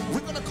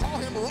 We're going to call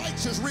him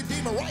righteous,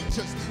 Redeemer,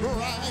 righteous.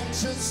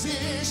 Righteous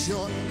is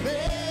your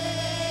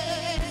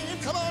name.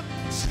 Come on,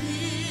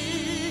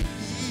 Jesus.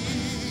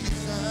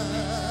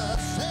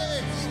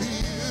 Say,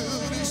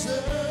 you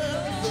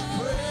deserve the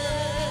praise.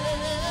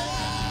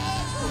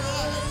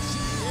 Righteous.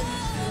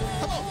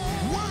 Come on,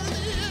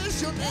 worthy is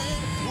your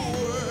name.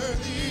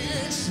 Worthy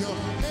is your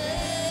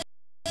name,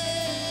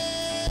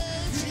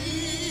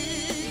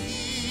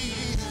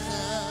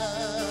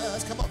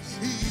 Jesus. Come on,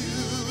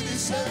 you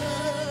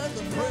deserve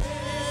the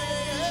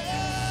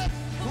praise.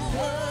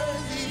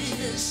 Worthy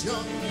is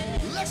your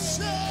name. Let's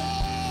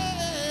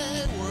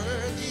say,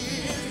 worthy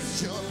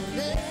is your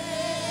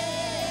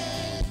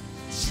name,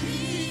 Jesus.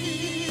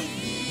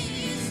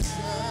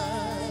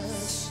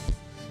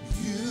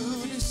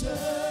 You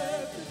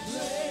deserve the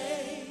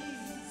praise.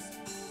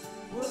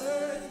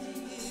 Worthy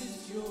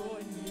is your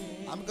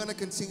name. I'm going to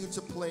continue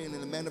to play, and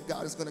the man of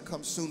God is going to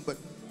come soon. But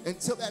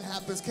until that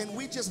happens, can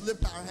we just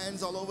lift our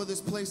hands all over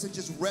this place and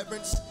just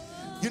reverence?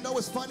 You know,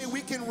 it's funny,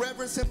 we can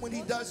reverence him when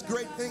he does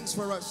great things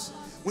for us,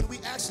 when we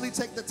actually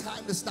take the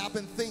time to stop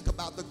and think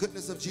about the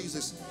goodness of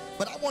Jesus.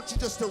 But I want you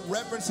just to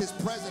reverence his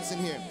presence in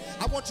here.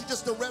 I want you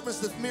just to reverence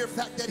the mere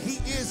fact that he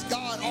is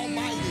God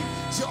Almighty,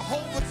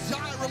 Jehovah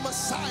Jireh,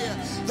 Messiah,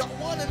 the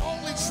one and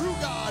only true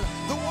God,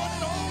 the one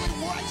and only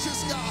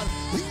righteous God.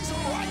 He's a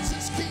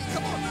righteous King.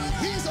 Come on,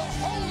 he's a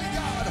holy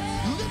God.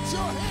 Lift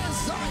your hands,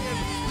 Zion.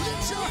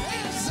 Lift your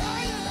hands,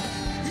 Zion.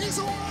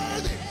 He's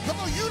worthy. Come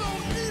on, you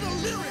don't need a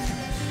lyric.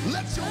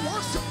 Let your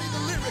worship be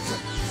the lyric.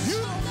 You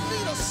don't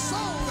need a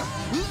song.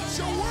 Let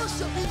your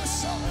worship be the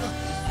song.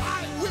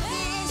 I will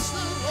bless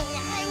the Lord.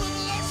 I will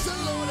bless the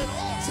Lord at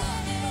all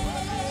times.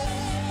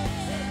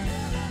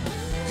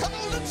 Come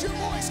on, lift your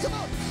voice. Come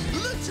on,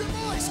 lift your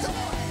voice. Come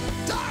on,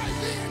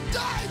 dive in,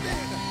 dive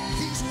in.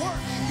 He's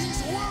worthy.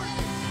 He's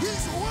worthy.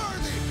 He's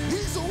worthy.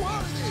 He's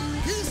worthy.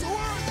 He's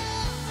worthy.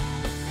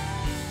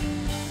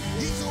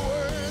 He's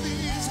worthy.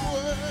 He's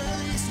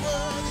worthy. He's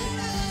worthy.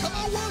 Come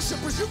on,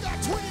 worshipers, you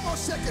got 20 more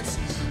seconds.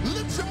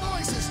 Lift your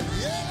voices.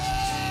 Yeah.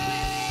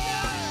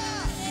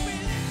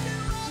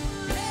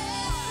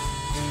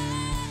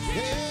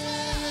 Yeah.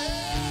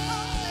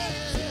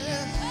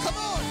 Come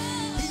on.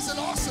 He's an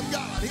awesome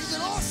God. He's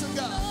an awesome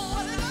God.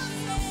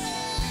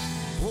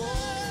 Whoa,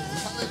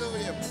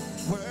 hallelujah.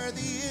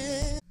 Worthy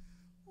is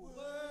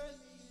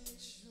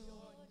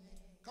your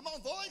name. Come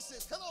on,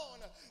 voices. Come on.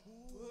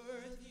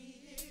 Worthy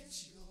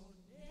is your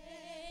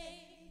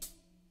name,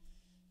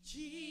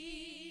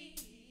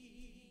 Jesus.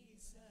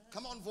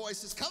 Come on,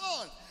 voices. Come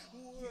on.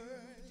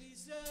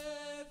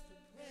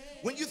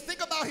 When you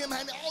think about him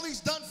and all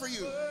he's done for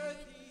you,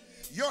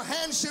 your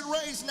hand should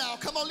raise now.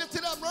 Come on, lift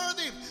it up.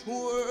 Worthy.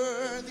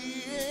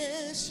 Worthy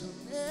is is your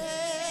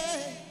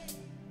name.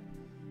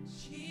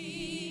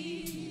 Jesus,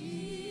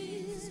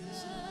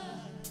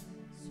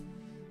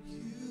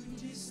 you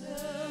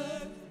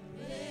deserve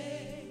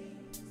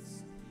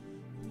praise.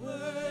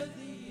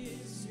 Worthy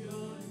is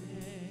your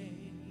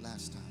name.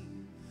 Last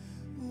time.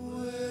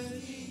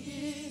 Worthy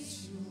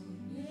is your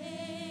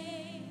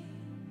name,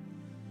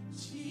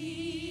 Jesus.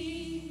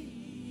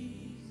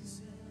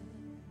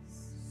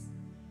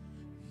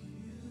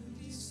 You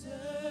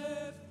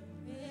deserve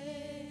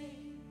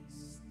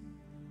praise.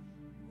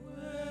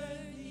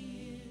 Worthy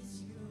is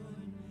your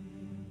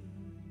name.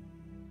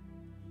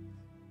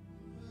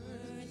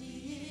 Worthy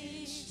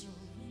is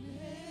your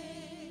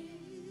name,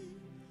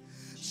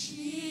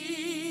 Jesus.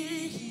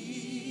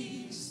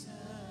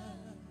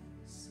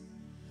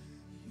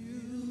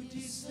 You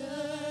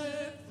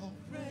deserve all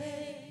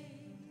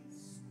praise.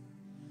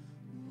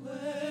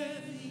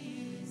 Worthy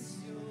is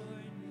your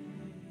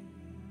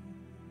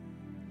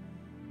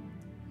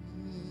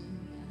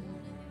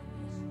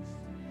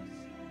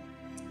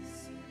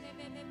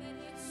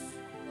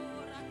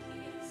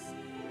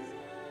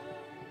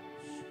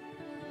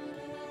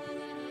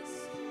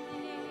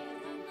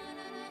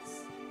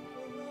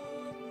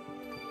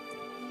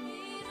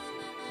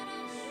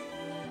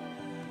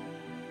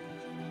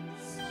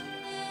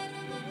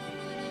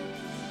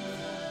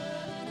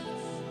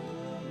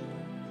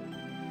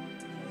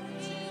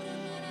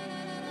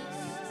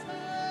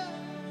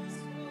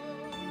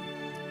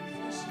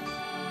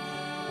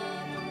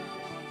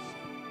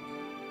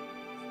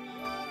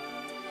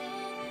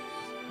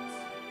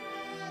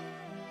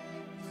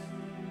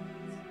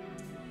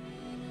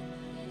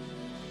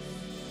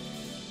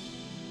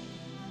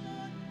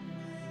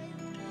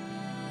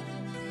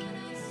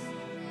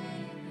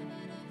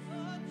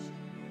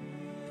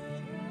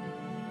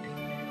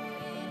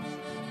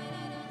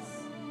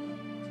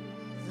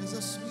There's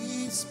a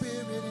sweet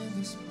spirit in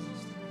this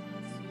place.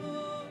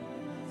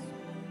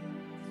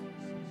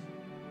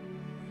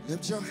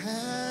 Lift your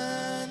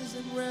hands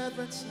in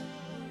reverence.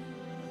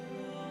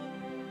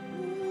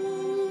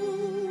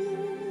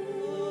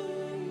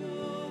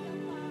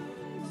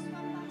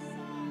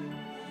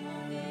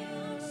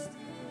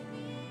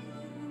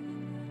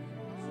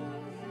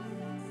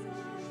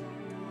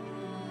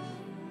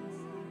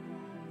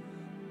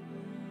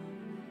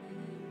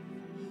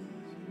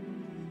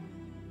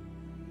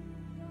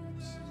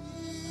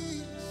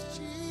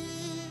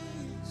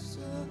 Jesus,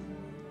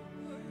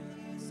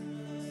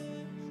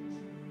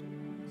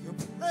 your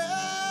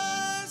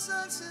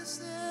presence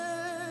is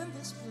in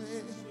this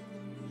place.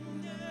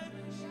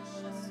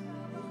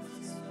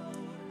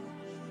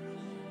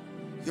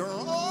 Your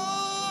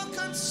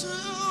all-consuming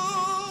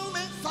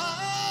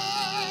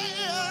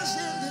fires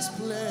in this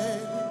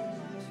place.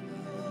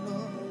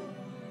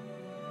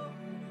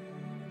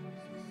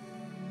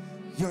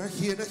 You're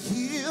here to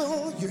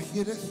heal. You're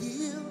here to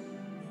heal.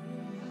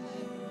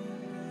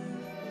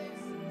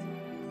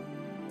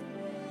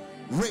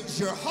 Raise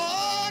your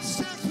hearts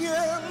to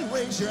Him.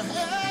 Raise your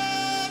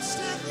hands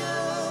to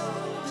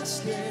Him this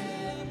day.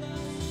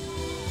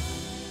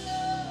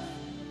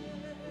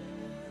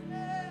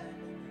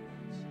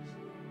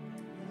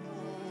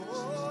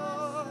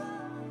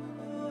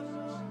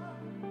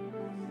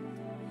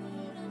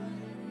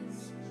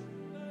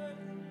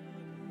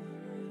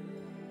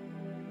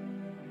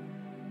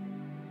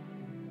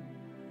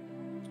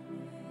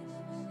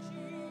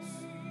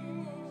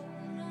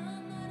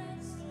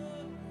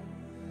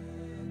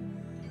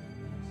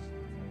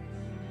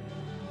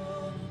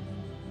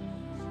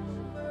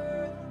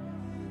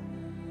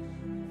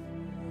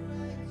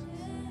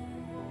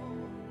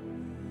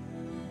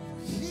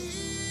 He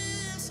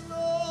is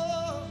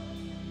Lord.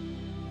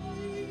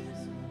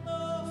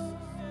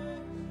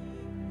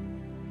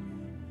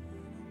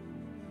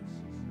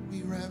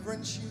 We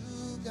reverence you,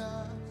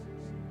 God.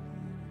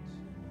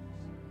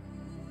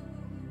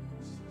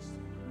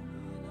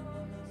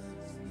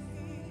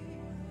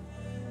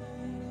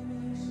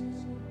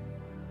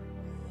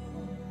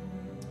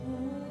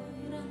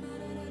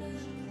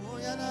 Oh,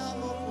 yeah, now,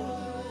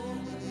 oh,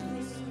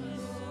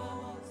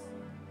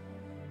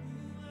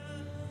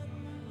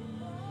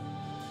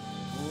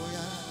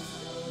 yeah.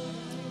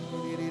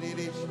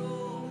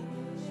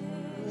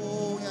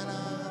 Oh, yeah,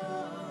 now.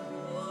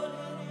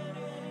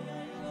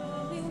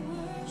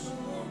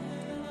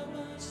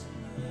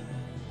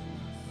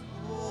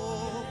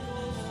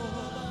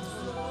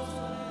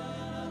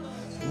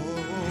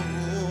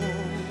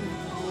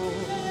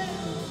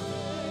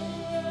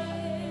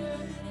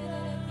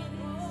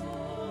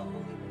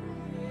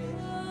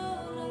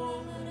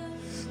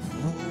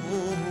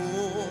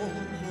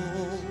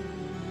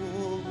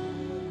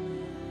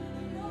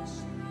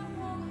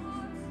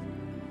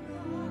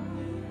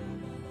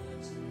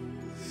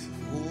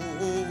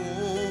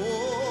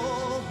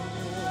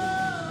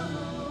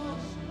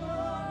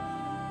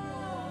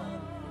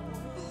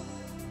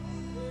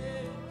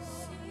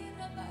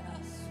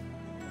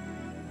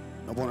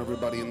 I want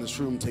everybody in this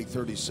room take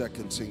 30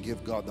 seconds and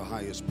give God the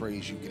highest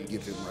praise you can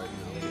give Him right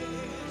now.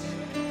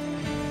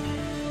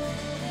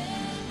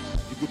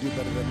 You could do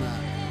better than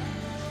that.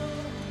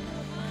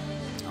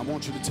 I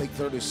want you to take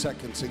 30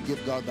 seconds and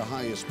give God the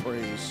highest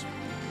praise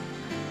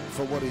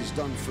for what he's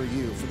done for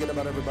you. Forget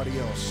about everybody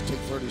else. Take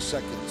 30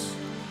 seconds.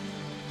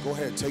 Go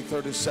ahead, take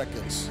 30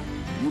 seconds.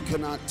 You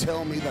cannot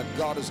tell me that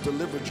God has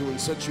delivered you and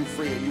set you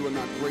free and you are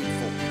not grateful.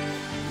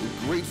 And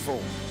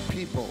grateful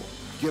people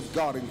give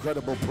God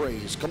incredible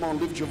praise. Come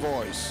on, lift your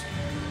voice.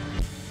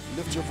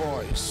 Lift your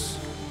voice.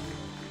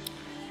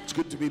 It's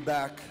good to be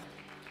back.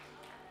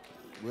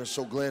 We're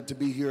so glad to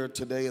be here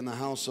today in the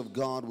house of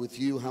God with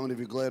you. How many of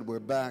you are glad we're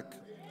back?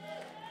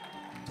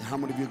 How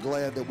many of you are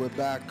glad that we're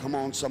back? Come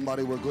on,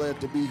 somebody. We're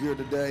glad to be here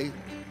today.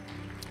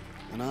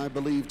 And I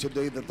believe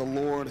today that the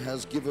Lord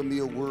has given me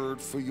a word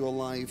for your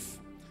life.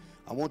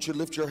 I want you to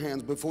lift your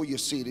hands before you're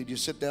seated. You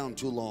sit down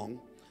too long.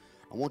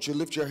 I want you to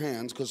lift your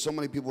hands, because so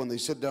many people, when they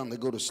sit down, they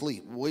go to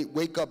sleep.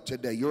 Wake up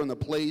today. You're in the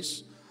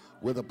place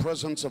where the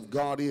presence of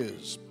God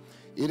is.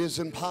 It is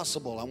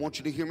impossible. I want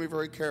you to hear me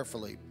very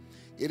carefully.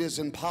 It is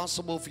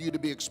impossible for you to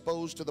be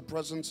exposed to the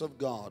presence of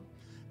God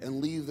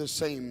and leave the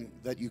same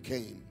that you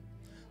came.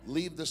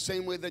 Leave the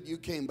same way that you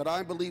came. But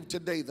I believe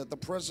today that the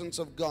presence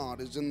of God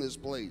is in this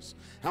place.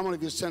 How many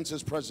of you sense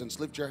his presence?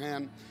 Lift your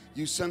hand.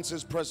 You sense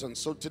his presence.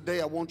 So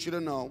today I want you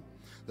to know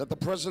that the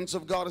presence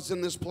of God is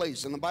in this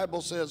place. And the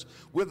Bible says,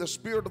 where the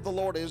Spirit of the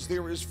Lord is,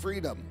 there is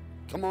freedom.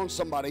 Come on,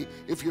 somebody.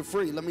 If you're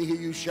free, let me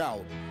hear you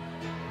shout.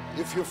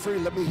 If you're free,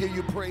 let me hear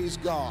you praise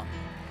God.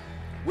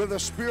 Where the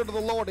Spirit of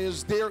the Lord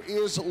is, there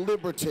is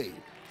liberty.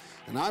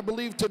 And I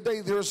believe today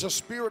there's a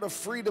spirit of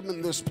freedom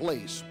in this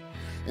place.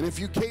 And if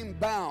you came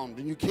bound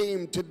and you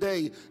came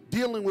today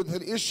dealing with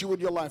an issue in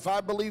your life,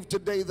 I believe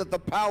today that the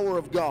power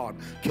of God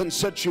can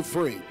set you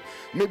free.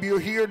 Maybe you're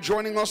here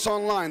joining us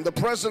online. The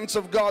presence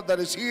of God that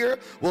is here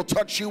will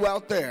touch you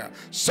out there.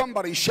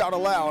 Somebody shout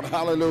aloud,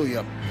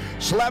 hallelujah.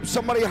 Slap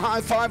somebody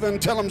high five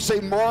and tell them, say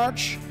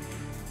March.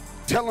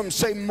 Tell them,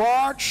 say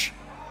March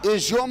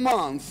is your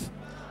month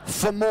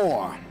for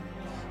more.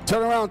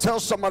 Turn around,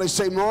 tell somebody,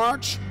 say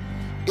March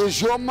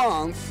is your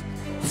month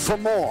for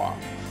more.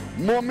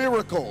 More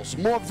miracles,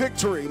 more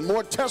victory,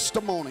 more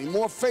testimony,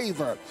 more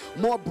favor,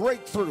 more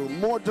breakthrough,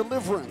 more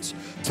deliverance.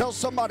 Tell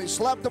somebody,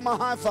 slap them a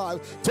high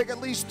five, take at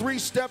least 3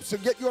 steps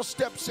and get your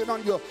steps in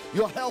on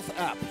your health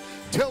app.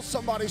 Tell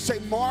somebody, say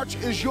March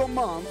is your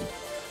month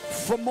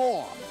for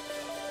more.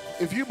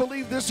 If you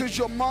believe this is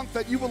your month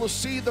that you will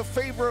see the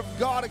favor of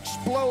God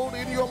explode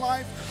in your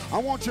life, I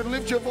want you to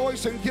lift your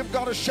voice and give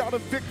God a shout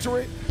of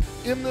victory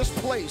in this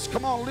place.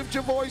 Come on, lift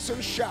your voice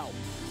and shout.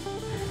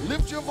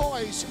 Lift your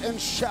voice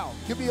and shout.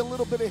 Give me a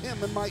little bit of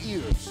him in my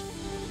ears.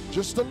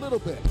 Just a little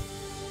bit.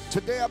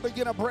 Today I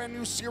begin a brand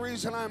new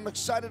series and I'm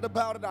excited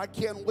about it. I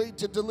can't wait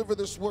to deliver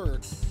this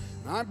word.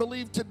 And I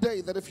believe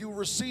today that if you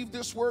receive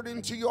this word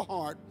into your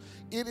heart,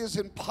 it is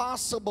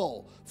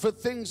impossible for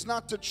things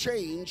not to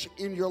change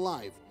in your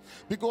life.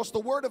 Because the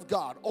word of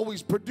God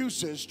always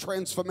produces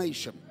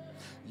transformation.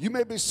 You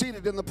may be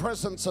seated in the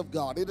presence of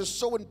God. It is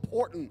so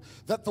important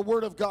that the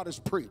word of God is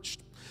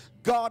preached.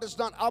 God is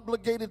not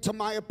obligated to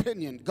my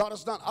opinion. God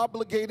is not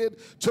obligated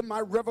to my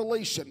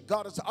revelation.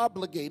 God is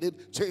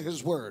obligated to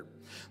his word.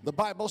 The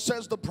Bible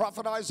says, the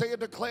prophet Isaiah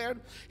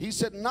declared, he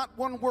said, not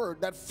one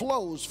word that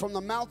flows from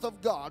the mouth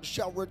of God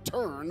shall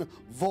return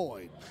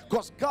void.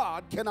 Because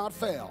God cannot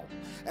fail,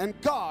 and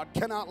God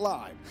cannot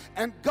lie,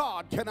 and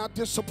God cannot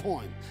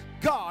disappoint.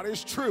 God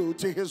is true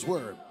to his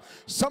word.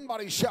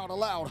 Somebody shout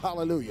aloud,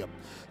 hallelujah.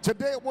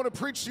 Today I want to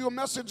preach to you a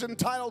message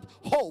entitled,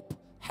 Hope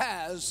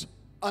Has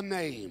a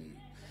Name.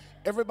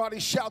 Everybody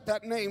shout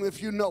that name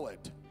if you know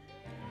it.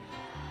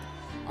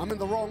 I'm in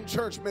the wrong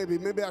church maybe.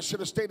 Maybe I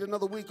should have stayed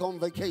another week on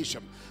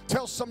vacation.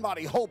 Tell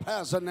somebody hope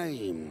has a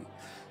name.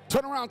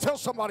 Turn around, tell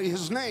somebody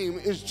his name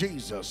is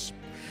Jesus.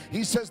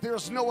 He says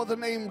there's no other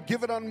name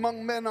given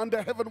among men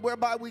under heaven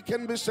whereby we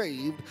can be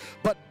saved,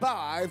 but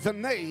by the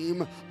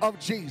name of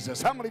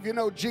Jesus. How many of you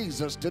know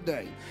Jesus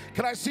today?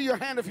 Can I see your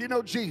hand if you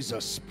know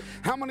Jesus?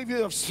 How many of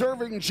you are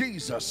serving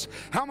Jesus?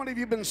 How many of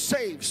you have been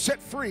saved,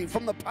 set free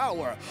from the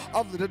power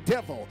of the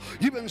devil?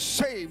 You've been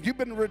saved, you've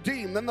been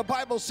redeemed. And the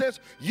Bible says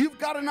you've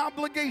got an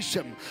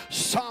obligation.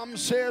 Psalm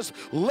says,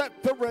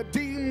 let the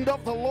redeemed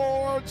of the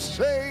Lord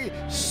say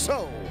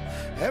so.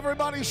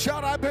 Everybody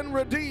shout, I've been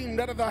redeemed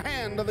out of the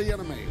hand of the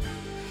enemy.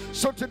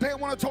 So today I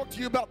want to talk to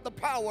you about the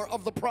power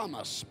of the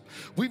promise.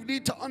 We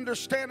need to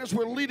understand as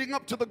we're leading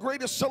up to the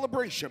greatest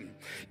celebration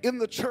in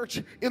the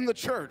church.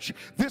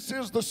 This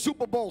is the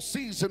Super Bowl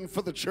season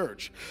for the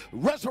church.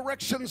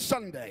 Resurrection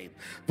Sunday,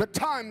 the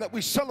time that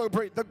we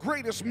celebrate the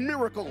greatest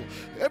miracle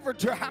ever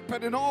to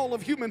happen in all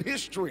of human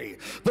history.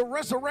 The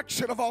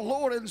resurrection of our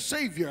Lord and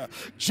Savior,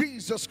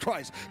 Jesus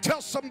Christ.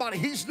 Tell somebody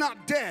he's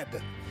not dead.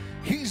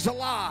 He's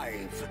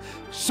alive.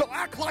 So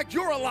act like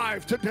you're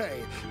alive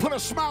today. Put a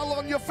smile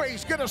on your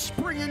face. Get a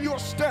spring in your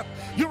step.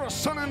 You're a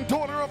son and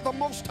daughter of the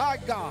Most High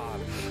God.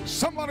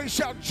 Somebody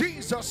shout,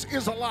 Jesus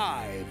is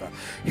alive.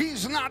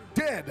 He's not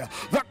dead.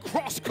 The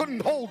cross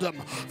couldn't hold him.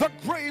 The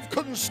grave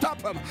couldn't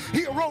stop him.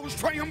 He arose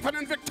triumphant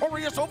and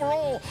victorious over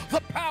all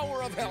the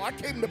power of hell. I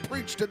came to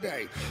preach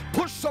today.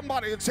 Push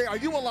somebody and say, are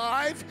you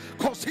alive?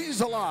 Because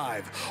he's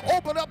alive.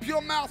 Open up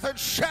your mouth and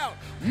shout,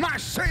 my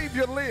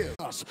Savior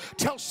lives.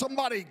 Tell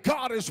somebody,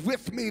 God is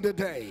with me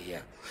today.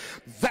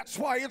 That's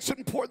why it's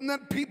important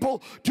that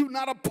people do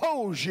not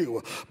oppose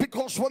you,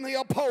 because when they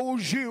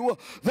oppose you,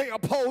 they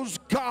oppose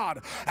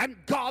God, and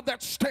God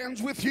that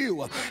stands with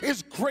you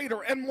is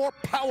greater and more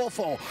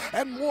powerful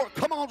and more,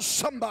 come on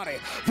somebody,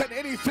 than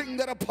anything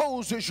that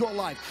opposes your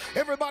life.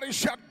 Everybody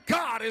shout,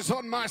 God is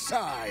on my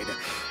side.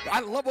 I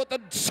love what the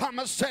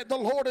psalmist said, the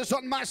Lord is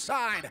on my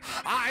side.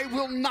 I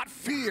will not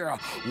fear.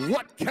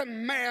 What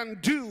can man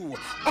do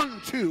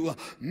unto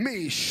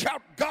me?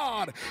 Shout,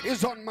 God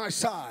is on my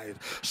side.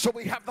 So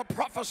we have the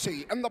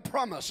prophecy and the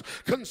promise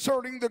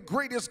concerning the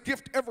greatest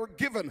gift ever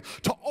given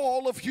to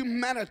all of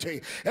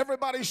humanity.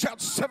 Everybody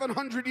shout,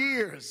 700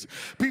 years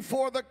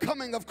before the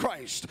coming of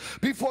Christ,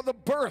 before the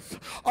birth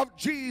of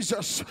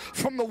Jesus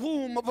from the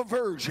womb of a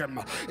virgin,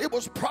 it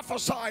was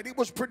prophesied, it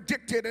was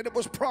predicted, and it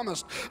was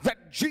promised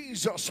that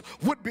Jesus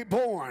would be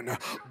born.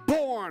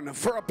 Born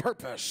for a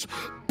purpose.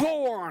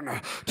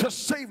 Born to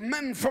save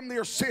men from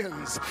their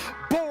sins.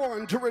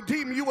 Born to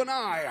redeem you and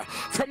I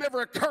from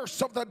every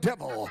curse of the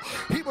devil.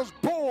 He was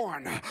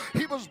born.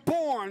 He was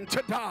born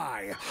to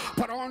die.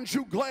 But aren't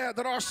you glad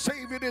that our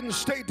Savior didn't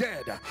stay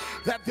dead?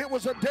 That there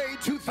was a day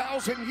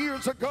 2,000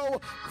 years ago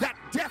that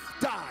death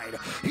died.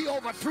 He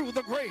overthrew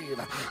the grave.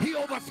 He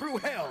overthrew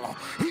hell.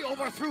 He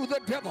overthrew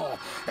the devil.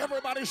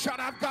 Everybody shout,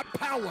 I've got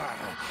power.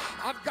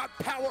 I've got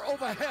power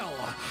over hell.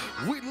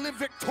 We live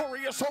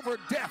victorious over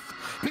death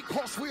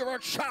because we are a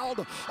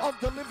child of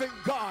the living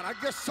God. I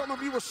guess some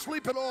of you were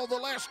sleeping all the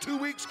last 2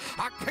 weeks.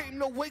 I came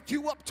to wake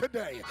you up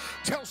today.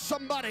 Tell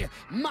somebody,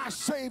 my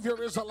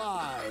Savior is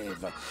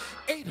alive.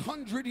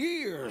 800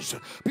 years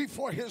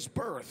before his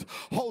birth,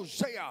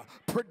 Hosea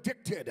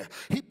predicted,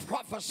 he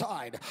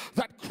prophesied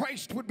that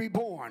Christ would be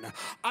born.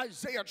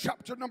 Isaiah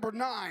chapter number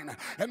 9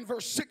 and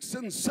verse 6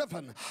 and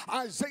 7,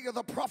 Isaiah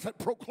the prophet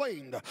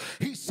proclaimed,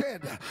 he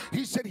said,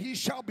 he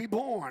shall be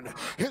born.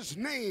 His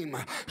name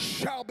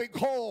shall be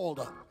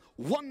called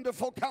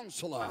Wonderful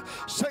Counselor.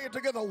 Say it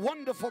together,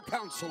 Wonderful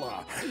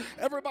Counselor.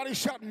 Everybody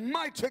shout,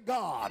 Mighty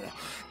God,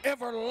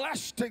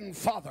 Everlasting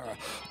Father,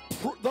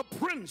 the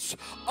Prince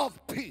of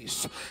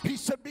Peace. He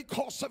said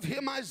because of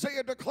him,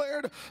 Isaiah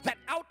declared that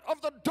out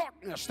of the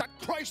darkness that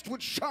Christ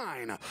would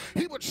shine.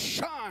 He would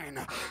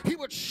shine. He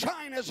would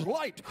shine as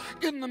light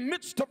in the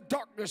midst of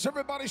darkness.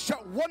 Everybody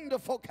shout,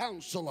 Wonderful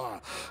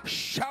Counselor.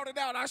 Shout it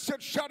out. I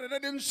said shout it. I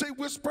didn't say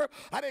whisper.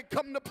 I didn't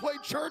come to play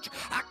church.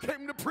 I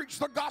came to preach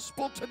the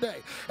gospel today.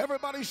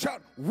 Everybody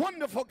shout,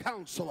 Wonderful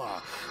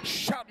Counselor.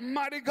 Shout,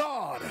 Mighty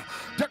God.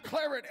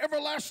 Declare it,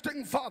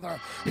 Everlasting Father.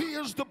 He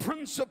is the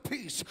Prince of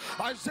Peace.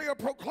 Isaiah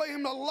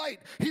proclaimed a light.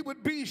 He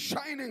would be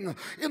shining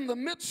in the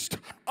midst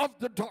of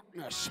the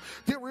darkness.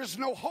 There is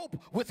no hope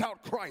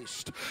without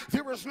Christ.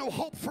 There is no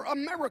hope for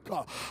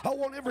America. I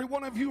want every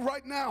one of you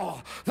right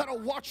now that are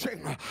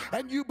watching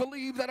and you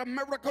believe that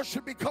America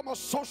should become a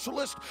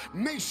socialist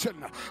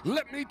nation.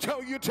 Let me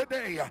tell you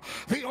today,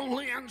 the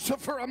only answer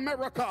for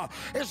America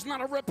is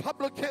not a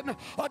Republican,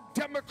 a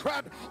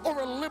Democrat,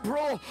 or a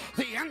liberal.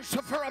 The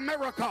answer for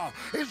America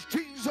is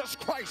Jesus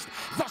Christ,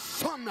 the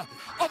Son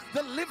of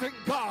the living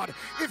God.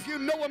 If you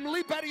know him,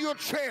 leap out of your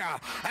chair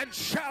and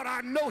shout,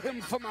 I know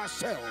him for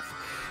myself.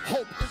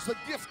 Hope is the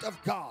gift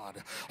of God.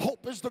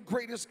 Hope is the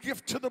greatest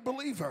gift to the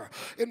believer.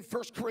 In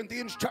 1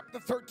 Corinthians chapter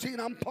 13,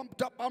 I'm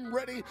pumped up, I'm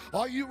ready.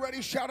 Are you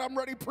ready? Shout, I'm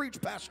ready.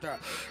 Preach, Pastor.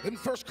 In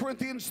 1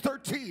 Corinthians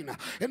 13,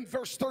 in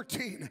verse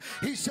 13,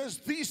 he says,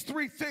 these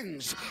three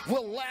things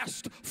will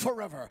last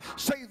forever.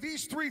 Say,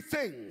 these three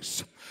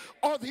things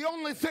are the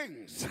only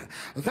things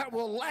that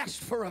will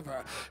last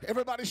forever.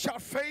 Everybody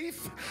shout,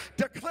 faith.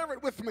 Declare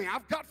it with me.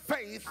 I've got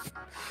faith.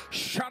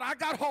 Shout, I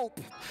got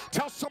hope.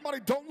 Tell somebody,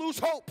 don't lose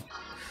hope.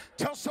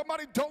 Tell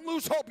somebody, don't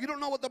lose hope. You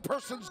don't know what the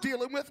person's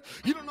dealing with.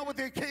 You don't know what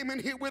they came in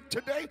here with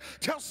today.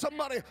 Tell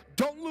somebody,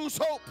 don't lose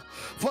hope.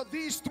 For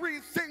these three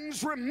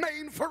things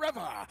remain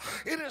forever.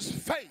 It is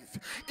faith,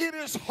 it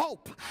is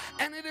hope,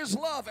 and it is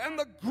love. And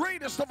the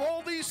greatest of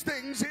all these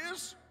things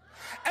is...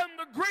 And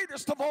the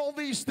greatest of all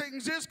these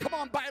things is, come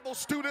on, Bible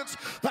students,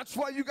 that's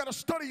why you got to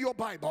study your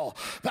Bible.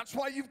 That's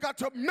why you've got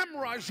to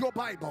memorize your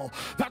Bible.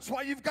 That's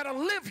why you've got to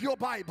live your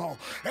Bible.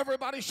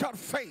 Everybody shout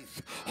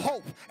faith,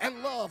 hope,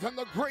 and love. And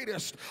the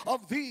greatest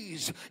of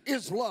these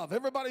is love.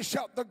 Everybody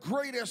shout, the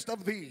greatest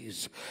of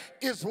these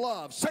is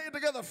love. Say it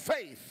together,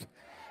 faith,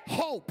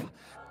 hope,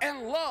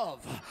 and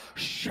love.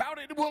 Shout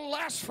it, will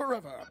last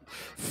forever.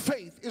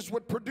 Faith is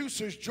what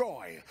produces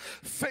joy.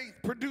 Faith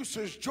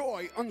produces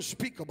joy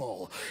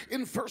unspeakable.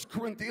 In 1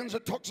 Corinthians,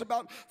 it talks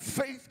about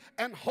faith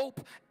and hope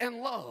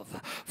and love.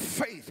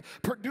 Faith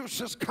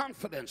produces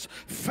confidence.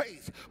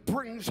 Faith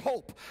brings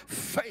hope.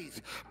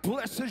 Faith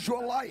blesses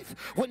your life.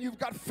 When you've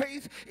got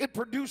faith, it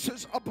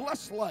produces a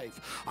blessed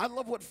life. I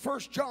love what 1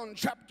 John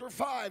chapter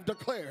 5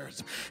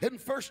 declares. In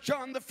 1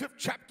 John the 5th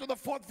chapter, the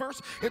 4th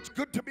verse, it's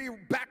good to be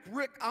back,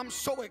 Rick. I'm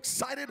so so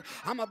excited.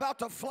 I'm about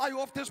to fly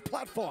off this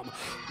platform.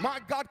 My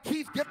God,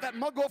 Keith, get that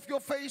mug off your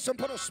face and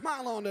put a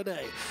smile on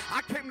today.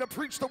 I came to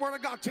preach the word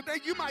of God. Today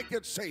you might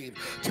get saved.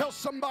 Tell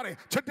somebody,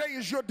 today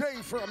is your day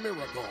for a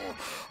miracle.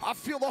 I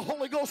feel the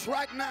Holy Ghost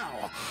right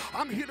now.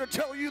 I'm here to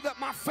tell you that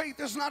my faith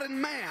is not in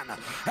man,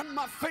 and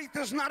my faith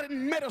is not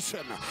in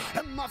medicine,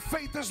 and my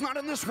faith is not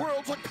in this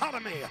world's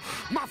economy.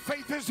 My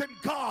faith is in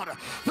God,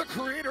 the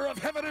creator of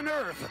heaven and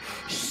earth.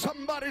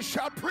 Somebody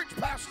shout, preach,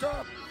 Pastor.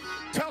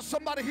 Tell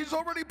somebody he's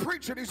already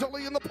preaching. He's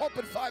only in the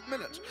pulpit 5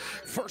 minutes.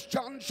 1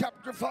 John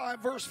chapter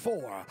 5 verse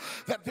 4,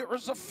 that there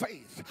is a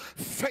faith.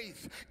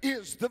 Faith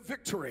is the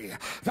victory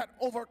that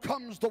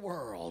overcomes the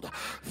world.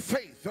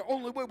 Faith, the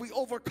only way we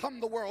overcome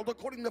the world,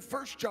 according to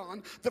 1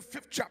 John, the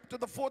 5th chapter,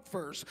 the 4th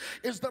verse,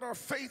 is that our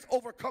faith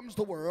overcomes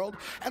the world,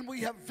 and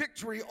we have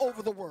victory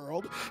over the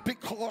world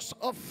because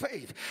of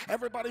faith.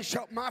 Everybody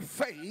shout, my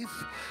faith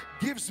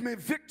gives me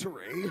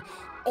victory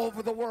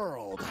over the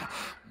world.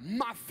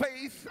 My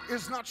faith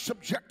is not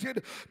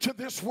subjected to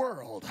this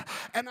world,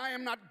 and I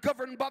am not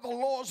governed by the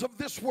laws of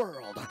this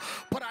world,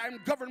 but I am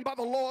governed by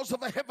the laws of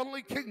the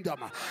heavenly kingdom,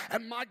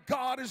 and my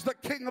God is the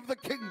king of the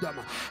kingdom,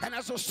 and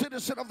as a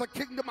citizen of the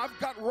kingdom I've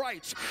got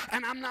rights,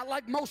 and I'm not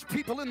like most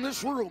people in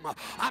this room.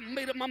 I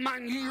made up my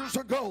mind years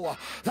ago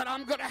that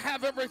I'm going to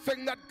have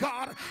everything that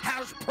God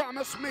has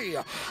promised me.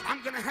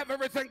 I'm going to have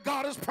everything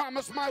God has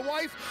promised my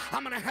wife.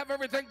 I'm going to have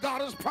everything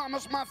God has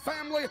promised my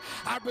family.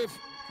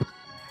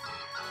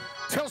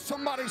 Tell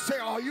somebody, say,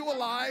 are you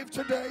alive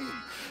today?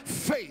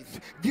 Faith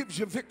gives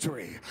you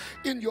victory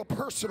in your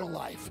personal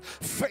life.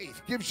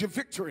 Faith gives you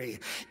victory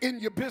in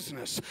your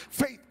business.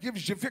 Faith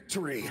gives you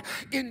victory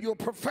in your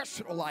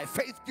professional life.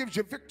 Faith gives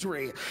you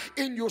victory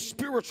in your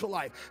spiritual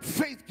life.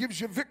 Faith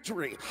gives you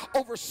victory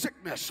over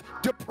sickness,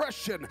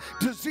 depression,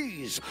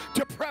 disease,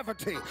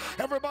 depravity.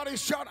 Everybody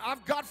shout,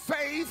 I've got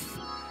faith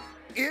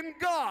in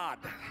God.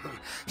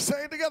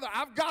 Say it together,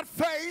 I've got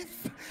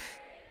faith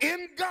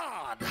in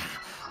God.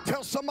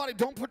 Tell somebody,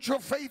 don't put your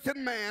faith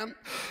in man.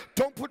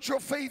 Don't put your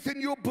faith in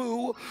your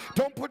boo.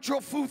 Don't put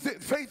your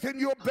faith in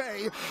your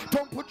bae.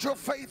 Don't put your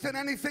faith in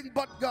anything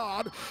but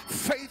God.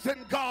 Faith in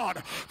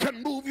God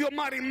can move your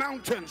mighty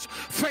mountains.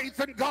 Faith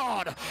in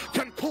God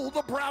can cool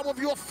the brow of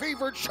your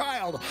fevered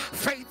child.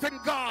 Faith in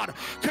God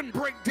can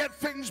bring dead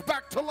things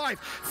back to life.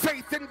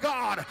 Faith in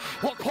God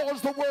will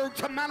cause the word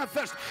to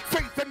manifest.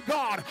 Faith in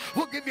God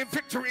will give you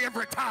victory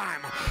every time.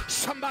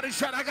 Somebody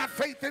shout, I got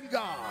faith in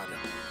God.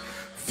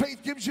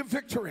 Faith gives you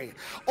victory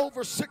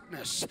over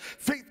sickness.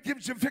 Faith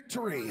gives you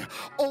victory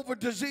over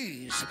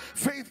disease.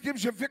 Faith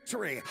gives you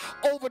victory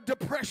over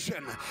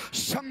depression.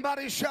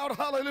 Somebody shout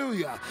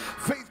hallelujah.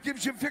 Faith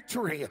gives you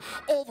victory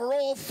over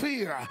all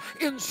fear,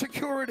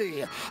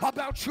 insecurity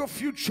about your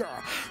future.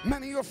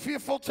 Many are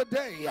fearful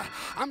today.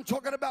 I'm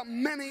talking about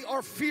many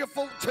are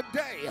fearful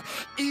today,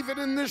 even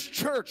in this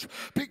church,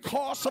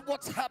 because of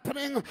what's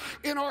happening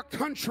in our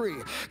country.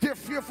 They're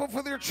fearful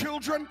for their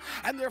children,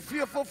 and they're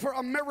fearful for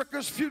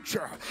America's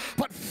future.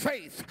 But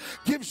faith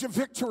gives you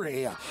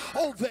victory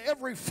over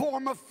every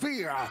form of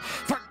fear.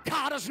 For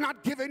God has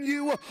not given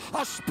you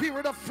a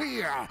spirit of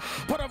fear,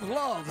 but of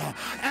love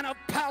and of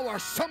power.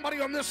 Somebody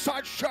on this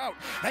side shout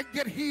and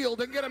get healed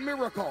and get a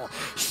miracle.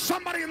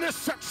 Somebody in this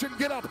section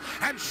get up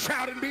and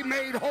shout and be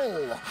made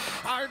whole.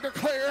 I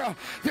declare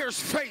there's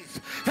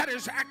faith that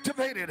is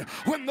activated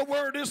when the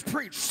word is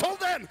preached. So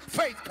then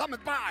faith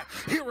cometh by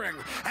hearing,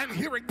 and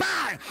hearing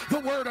by the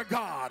word of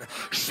God.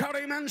 Shout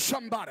amen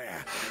somebody.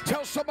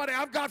 Tell somebody,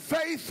 I've got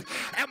faith,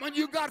 and when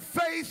you got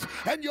faith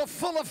and you're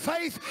full of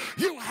faith,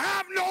 you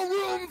have no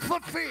room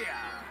for fear.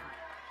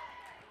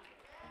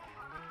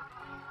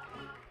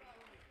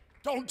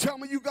 Don't tell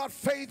me you got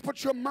faith,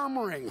 but you're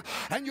murmuring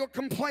and you're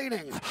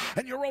complaining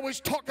and you're always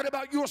talking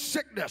about your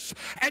sickness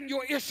and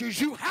your issues.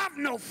 You have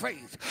no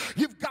faith.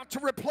 You've got to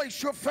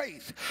replace your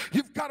faith.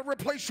 You've got to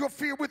replace your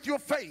fear with your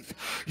faith.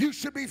 You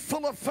should be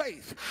full of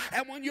faith.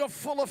 And when you're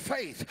full of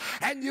faith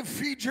and you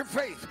feed your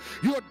faith,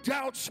 your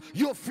doubts,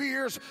 your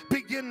fears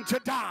begin to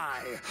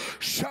die.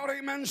 Shout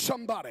amen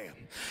somebody.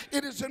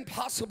 It is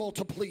impossible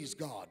to please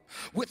God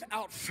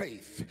without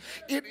faith.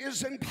 It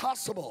is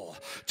impossible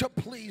to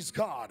please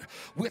God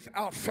without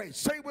faith.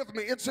 Say with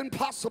me, it's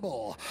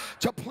impossible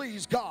to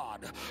please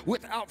God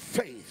without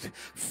faith.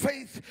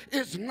 Faith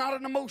is not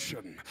an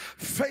emotion.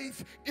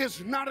 Faith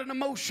is not an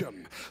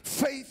emotion.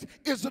 Faith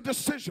is a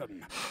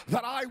decision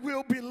that I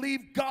will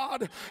believe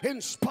God in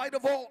spite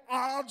of all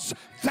odds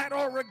that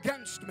are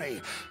against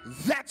me.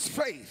 That's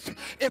faith.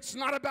 It's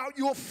not about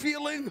your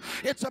feeling.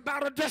 It's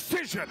about a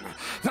decision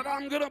that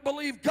I'm going to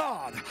believe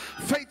God.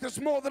 Faith is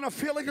more than a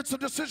feeling. It's a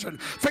decision.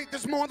 Faith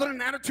is more than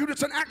an attitude.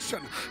 It's an action.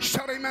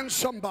 Shout amen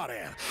somebody.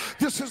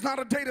 This is not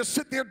a day to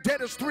sit there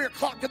dead as 3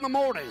 o'clock in the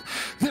morning.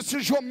 This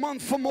is your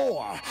month for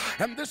more,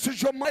 and this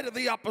is your might of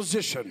the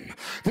opposition.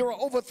 There are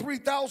over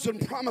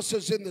 3,000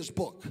 promises in this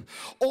book,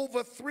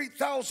 over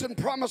 3,000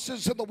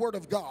 promises in the Word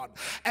of God,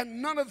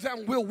 and none of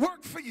them will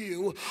work for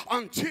you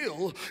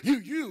until you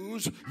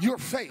use your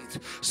faith.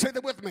 Say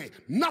that with me.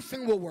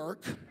 Nothing will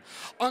work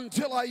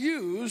until I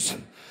use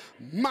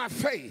my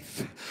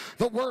faith.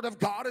 The word of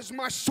God is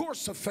my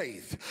source of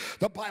faith.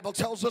 The Bible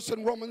tells us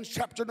in Romans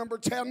chapter number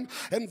 10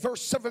 and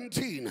verse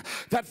 17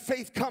 that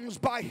faith comes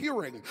by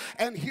hearing,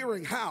 and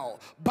hearing how?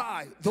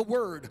 By the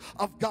word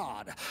of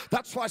God.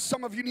 That's why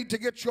some of you need to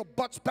get your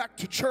butts back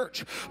to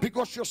church,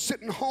 because you're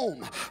sitting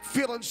home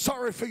feeling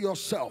sorry for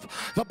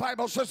yourself. The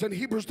Bible says in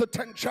Hebrews the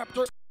 10th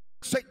chapter,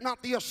 forsake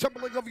not the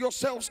assembling of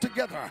yourselves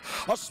together,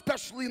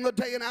 especially in the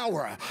day and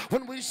hour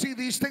when we see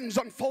these things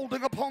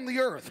unfolding upon the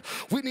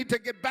earth. We need to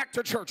get back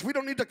to church. We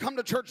don't need to come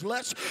to church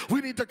less.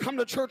 We need to come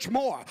to church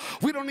more.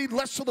 We don't need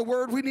less of the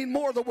word. We need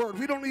more of the word.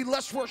 We don't need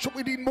less worship.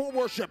 We need more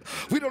worship.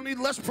 We don't need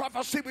less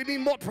prophecy. We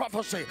need more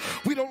prophecy.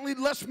 We don't need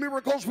less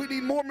miracles. We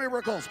need more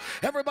miracles.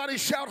 Everybody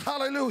shout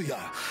hallelujah.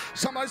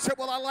 Somebody said,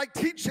 well, I like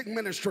teaching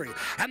ministry,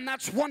 and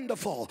that's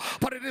wonderful,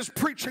 but it is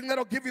preaching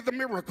that'll give you the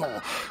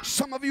miracle.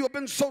 Some of you have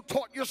been so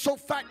taught, you're so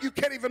fat you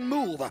can't even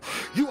move.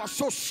 You are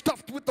so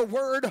stuffed with the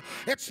word.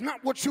 It's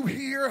not what you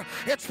hear,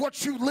 it's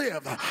what you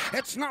live.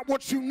 It's not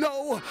what you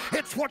know,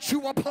 it's what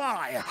you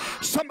apply.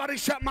 Somebody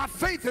shout, my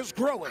faith is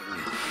growing.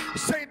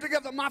 Say it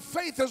together, my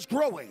faith is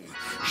growing.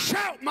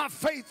 Shout, my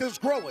faith is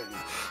growing.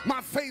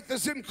 My faith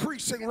is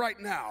increasing right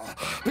now,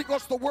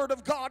 because the word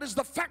of God is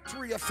the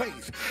factory of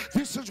faith.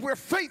 This is where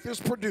faith is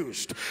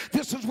produced.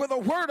 This is where the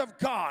word of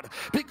God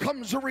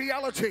becomes a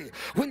reality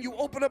when you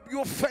open up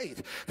your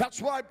faith.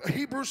 That's why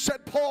Hebrews said,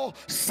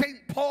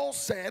 St. Paul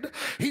said,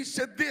 he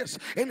said this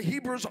in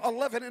Hebrews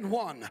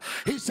 11:1.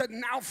 He said,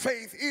 now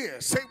faith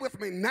is. Say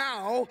with me,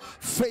 now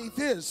faith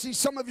is. See,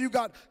 some of you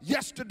got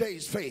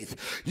yesterday's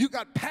faith. You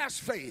got past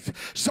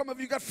faith. Some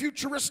of you got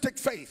futuristic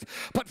faith.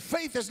 But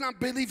faith is not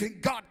believing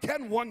God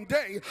can one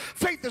day.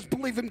 Faith is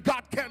believing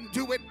God can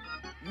do it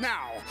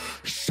now.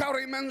 Shout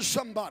amen,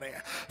 somebody.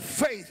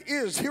 Faith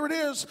is, here it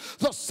is,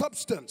 the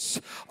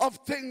substance of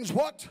things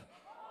what?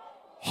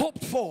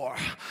 Hoped for,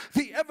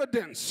 the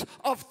evidence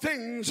of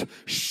things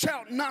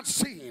shalt not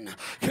seen.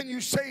 Can you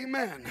say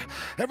amen?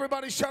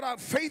 Everybody shout out,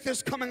 faith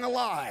is coming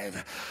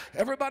alive.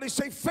 Everybody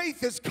say,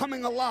 faith is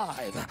coming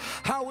alive.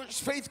 How is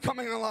faith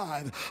coming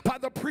alive? By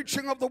the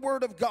preaching of the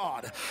word of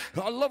God.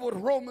 I love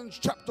what Romans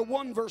chapter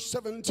 1 verse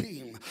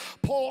 17.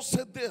 Paul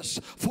said this,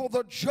 for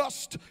the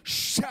just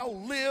shall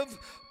live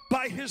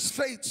by his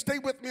faith. Stay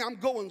with me, I'm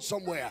going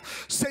somewhere.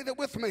 Say that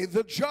with me,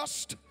 the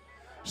just.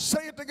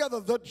 Say it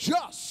together, the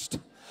just.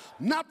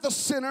 Not the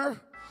sinner,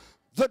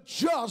 the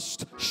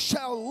just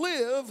shall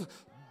live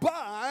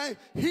by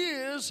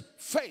his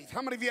faith.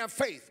 How many of you have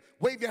faith?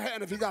 Wave your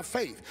hand if you got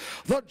faith.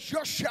 The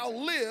just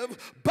shall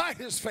live by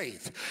his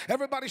faith.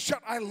 Everybody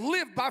shout, I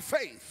live by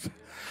faith.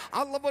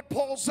 I love what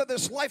Paul said,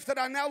 this life that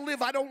I now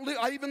live, I don't live,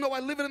 even though I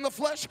live it in the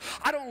flesh,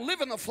 I don't live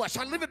in the flesh.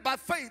 I live it by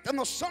faith in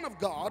the Son of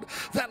God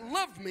that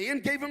loved me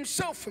and gave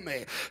himself for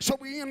me. So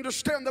we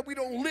understand that we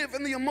don't live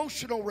in the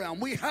emotional realm.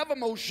 We have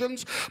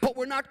emotions, but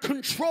we're not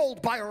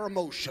controlled by our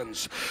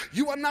emotions.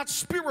 You are not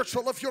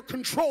spiritual if you're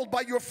controlled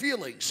by your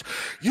feelings.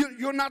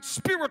 You're not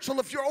spiritual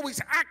if you're always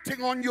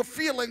acting on your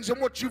feelings and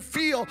what you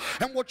feel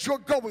and what you're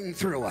going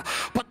through.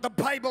 But the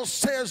Bible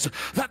says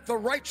that the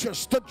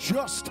righteous, the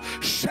just,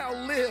 shall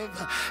live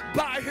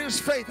by his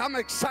faith. I'm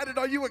excited.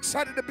 Are you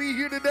excited to be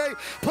here today?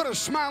 Put a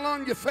smile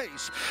on your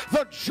face.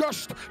 The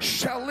just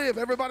shall live.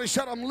 Everybody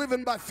shout, I'm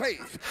living by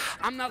faith.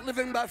 I'm not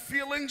living by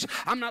feelings.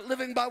 I'm not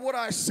living by what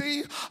I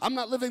see. I'm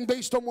not living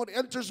based on what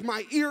enters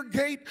my ear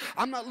gate.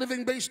 I'm not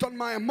living based on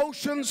my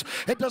emotions.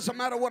 It doesn't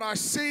matter what I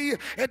see.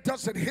 It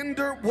doesn't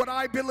hinder what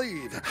I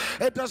believe.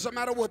 It doesn't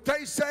matter what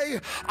they say.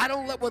 I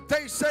don't let what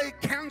they say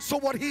cancel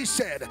what he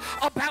said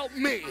about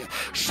me.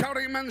 Shout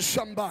amen,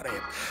 somebody.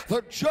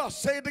 The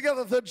just, say it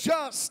together, the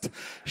just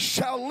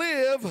shall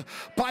live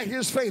by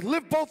his faith.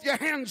 Lift both your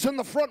hands in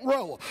the front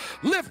row.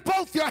 Lift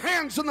both your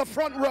hands in the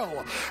front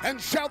row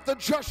and shout, the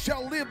just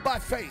shall live by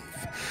faith.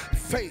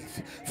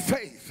 Faith,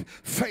 faith,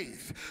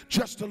 faith.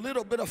 Just a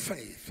little bit of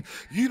faith.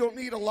 You don't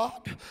need a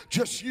lot.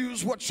 Just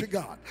use what you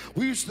got.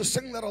 We used to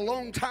sing that a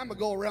long time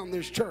ago around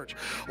this church.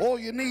 All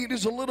you need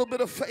is a little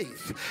bit of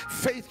faith.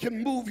 Faith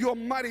can move your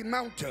mighty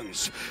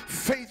mountains.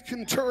 Faith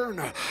can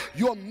turn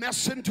your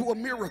mess into a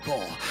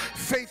miracle.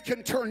 Faith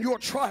can turn your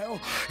trial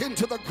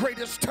into the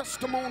greatest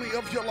testimony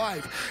of your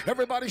life.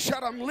 Everybody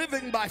shout, I'm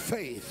living by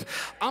faith.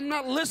 I'm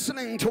not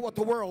listening to what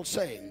the world's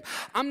saying.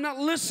 I'm not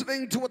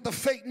listening to what the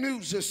fake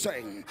news is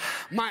saying.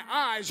 My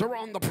eyes are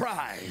on the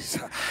prize.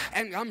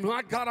 And I'm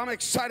like, God, I'm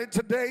excited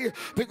today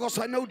because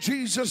I know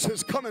Jesus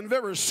is coming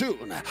very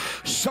soon.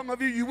 Some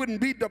of you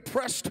wouldn't be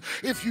depressed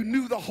if you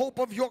knew the hope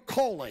of your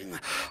calling.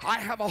 I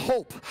have a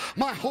hope.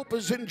 My hope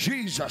is in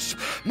Jesus.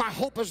 My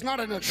hope is not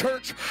in a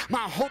church. My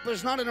hope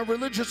is not in a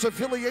religious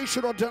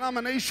affiliation or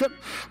denomination.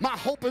 My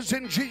hope is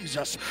in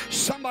Jesus.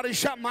 Somebody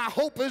shout, my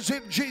hope is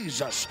in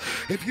Jesus.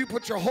 If you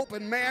put your hope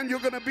in man, you're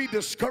going to be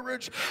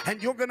discouraged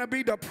and you're going to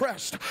be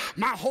depressed.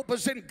 My hope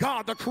is in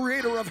God, the creator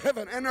creator of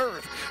heaven and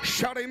earth.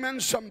 Shout amen,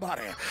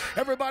 somebody.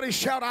 Everybody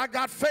shout, I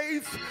got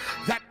faith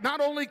that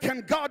not only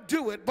can God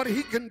do it, but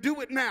he can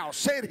do it now.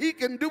 Say it, he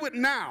can do it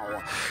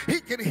now. He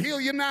can heal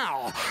you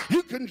now.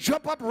 You can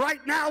jump up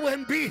right now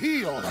and be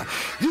healed.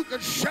 You can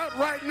shout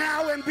right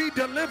now and be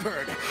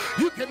delivered.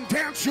 You can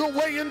dance your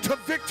way into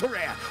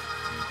victory.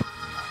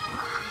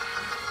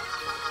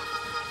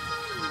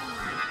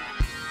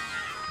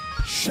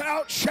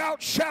 Shout,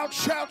 shout, shout,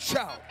 shout,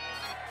 shout.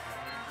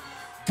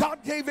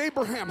 God gave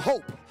Abraham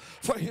hope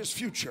for his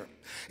future.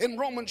 In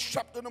Romans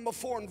chapter number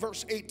 4 and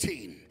verse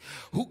 18,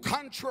 who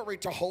contrary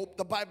to hope,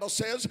 the Bible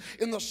says,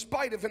 in the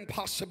spite of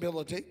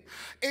impossibility,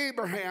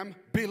 Abraham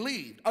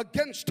believed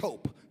against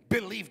hope,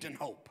 believed in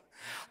hope.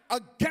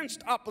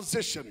 Against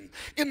opposition,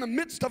 in the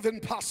midst of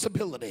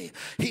impossibility,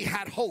 he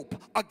had hope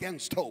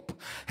against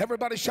hope.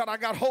 Everybody shout, I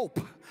got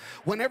hope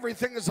when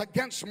everything is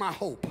against my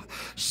hope.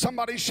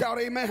 Somebody shout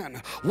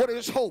amen. What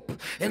is hope?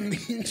 It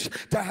means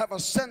to have a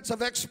sense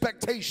of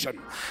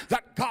expectation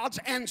that God's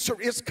answer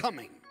is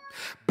coming,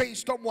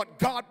 based on what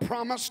God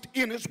promised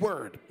in his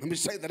word. Let me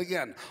say that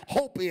again.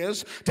 Hope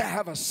is to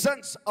have a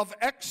sense of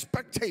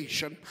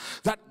expectation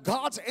that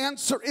God's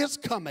answer is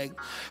coming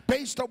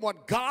based on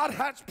what God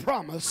has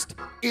promised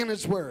in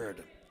his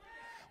word.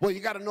 Well, you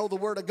got to know the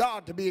word of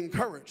God to be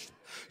encouraged.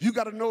 You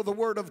got to know the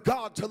word of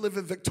God to live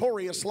a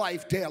victorious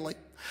life daily.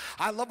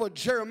 I love what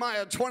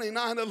Jeremiah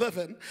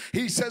 29:11,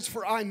 he says,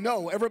 for I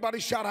know. Everybody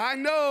shout, I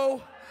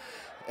know.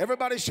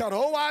 Everybody shout,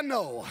 oh, I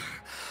know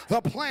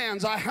the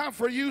plans I have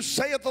for you,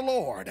 saith the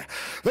Lord.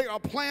 They are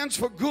plans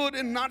for good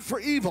and not for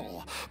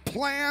evil.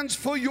 Plans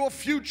for your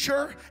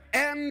future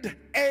and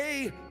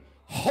a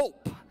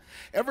hope.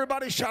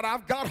 Everybody shout,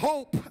 I've got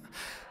hope.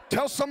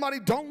 Tell somebody,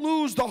 don't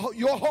lose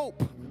your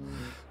hope.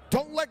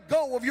 Don't let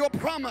go of your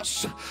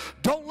promise.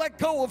 Don't let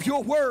go of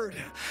your word.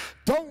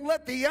 Don't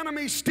let the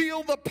enemy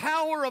steal the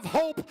power of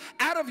hope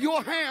out of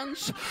your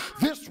hands.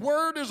 This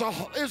word is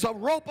a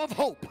rope of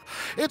hope.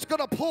 It's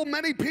going to pull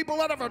many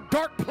people out of a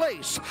dark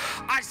place.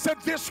 I said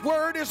this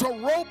word is a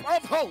rope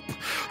of hope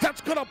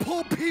that's going to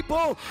pull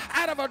people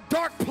out of a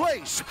dark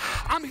place.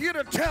 I'm here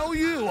to tell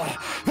you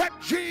that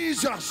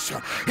Jesus,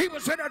 he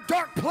was in a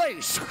dark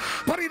place,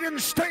 but he didn't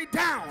stay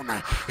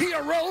down. He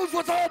arose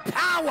with all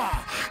power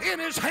in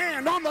his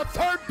hand. On the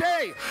third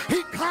day,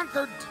 he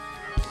conquered.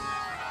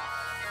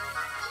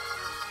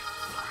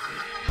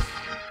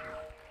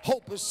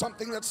 Hope is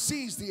something that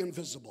sees the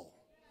invisible,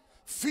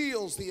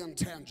 feels the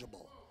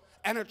intangible,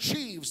 and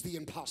achieves the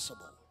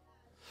impossible.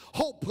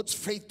 Hope puts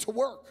faith to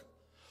work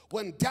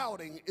when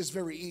doubting is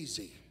very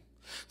easy.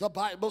 The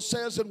Bible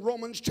says in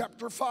Romans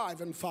chapter 5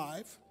 and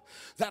 5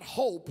 that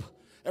hope,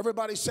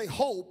 everybody say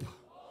hope,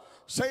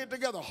 say it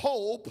together,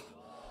 hope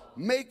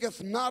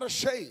maketh not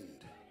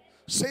ashamed.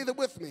 Say that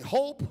with me,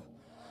 hope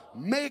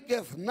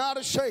maketh not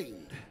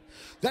ashamed.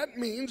 That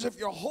means if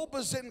your hope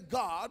is in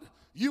God,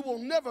 you will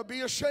never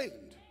be ashamed.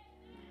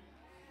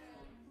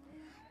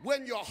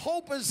 When your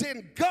hope is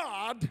in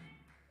God,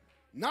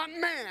 not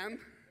man,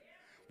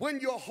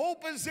 when your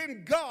hope is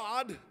in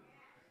God,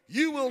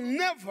 you will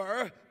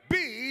never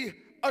be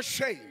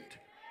ashamed.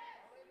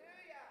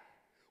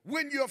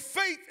 When your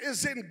faith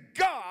is in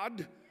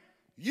God,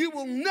 you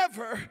will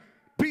never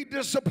be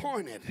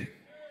disappointed.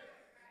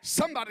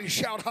 Somebody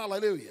shout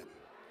hallelujah.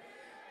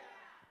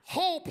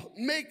 Hope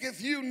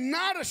maketh you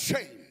not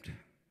ashamed.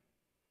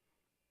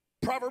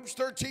 Proverbs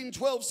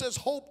 13:12 says,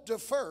 hope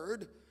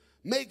deferred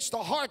makes the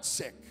heart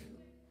sick.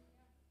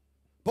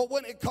 But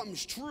when it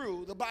comes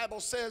true, the Bible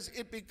says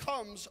it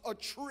becomes a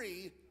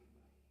tree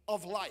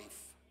of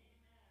life.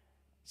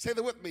 Say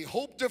that with me.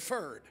 Hope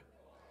deferred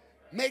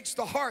makes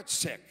the heart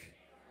sick.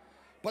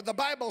 But the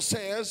Bible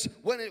says,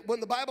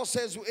 when the Bible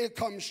says it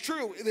comes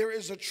true, there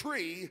is a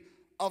tree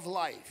of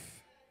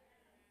life.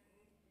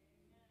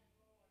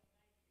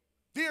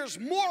 There's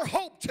more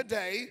hope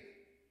today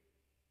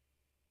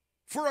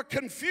for a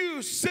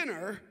confused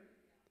sinner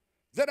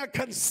than a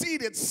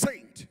conceited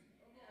saint.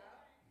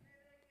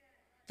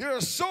 There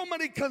are so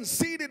many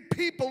conceited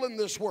people in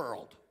this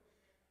world.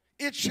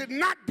 It should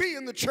not be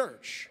in the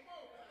church.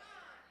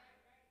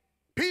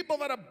 People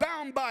that are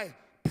bound by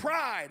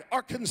pride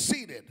are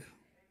conceited.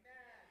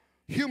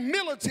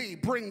 Humility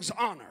brings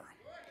honor.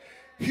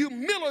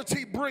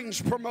 Humility brings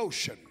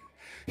promotion.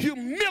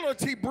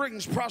 Humility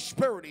brings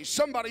prosperity.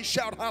 Somebody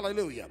shout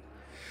hallelujah.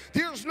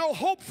 There's no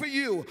hope for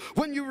you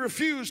when you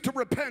refuse to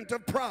repent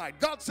of pride.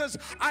 God says,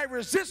 I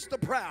resist the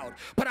proud,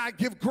 but I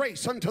give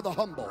grace unto the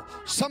humble.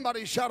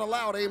 Somebody shout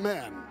aloud,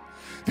 amen.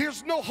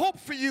 There's no hope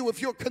for you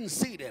if you're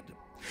conceited.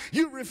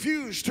 You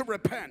refuse to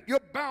repent. You're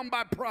bound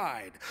by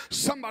pride.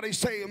 Somebody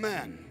say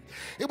amen.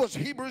 It was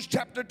Hebrews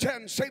chapter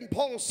 10. St.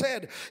 Paul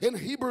said in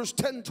Hebrews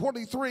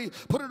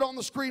 10:23, put it on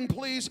the screen,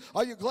 please.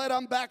 Are you glad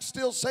I'm back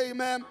still? Say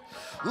amen.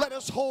 Let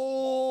us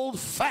hold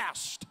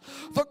fast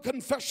the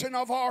confession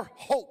of our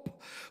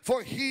hope,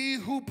 for he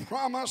who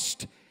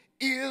promised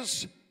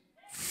is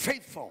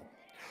faithful.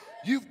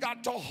 You've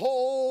got to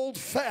hold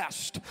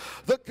fast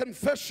the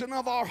confession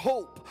of our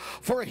hope,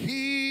 for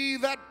he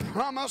that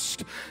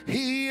promised,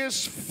 he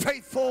is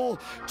faithful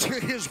to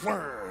his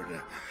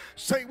word.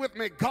 Say with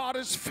me, God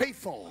is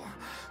faithful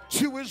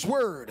to his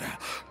word.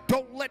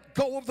 Don't let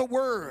go of the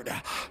word.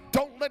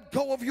 Don't let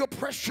go of your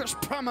precious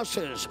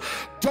promises.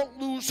 Don't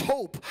lose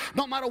hope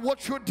no matter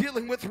what you're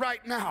dealing with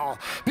right now,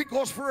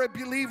 because for a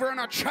believer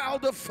and a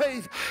child of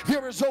faith,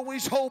 there is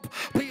always hope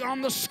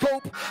beyond the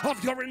scope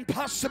of your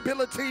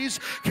impossibilities.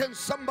 Can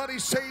somebody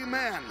say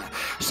amen?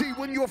 See,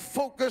 when you're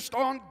focused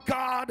on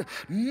God,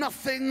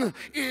 nothing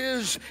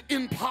is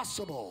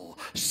impossible.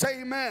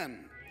 Say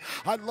amen.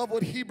 I love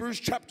what Hebrews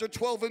chapter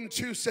 12 and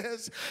 2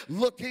 says,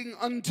 looking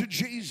unto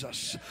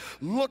Jesus.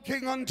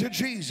 Looking unto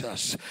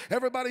Jesus.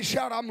 Everybody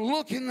shout, I'm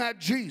looking at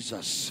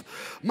Jesus.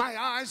 My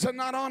eyes are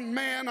not on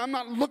man. I'm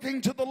not looking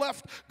to the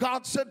left.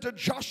 God said to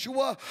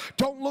Joshua,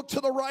 don't look to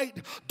the right,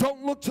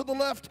 don't look to the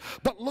left,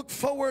 but look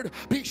forward.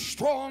 Be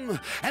strong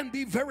and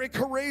be very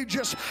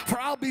courageous, for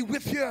I'll be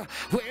with you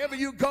wherever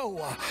you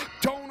go.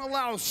 Don't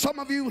allow, some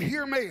of you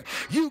hear me,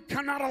 you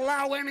cannot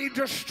allow any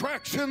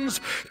distractions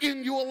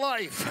in your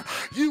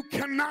life. You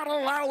cannot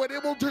allow it.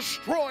 It will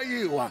destroy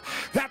you.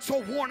 That's a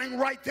warning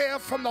right there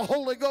from the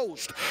Holy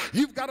Ghost.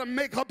 You've got to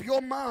make up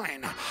your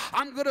mind.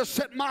 I'm going to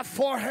set my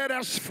forehead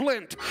as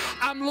flint.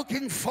 I'm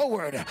looking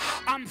forward.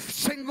 I'm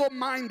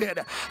single-minded.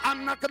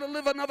 I'm not going to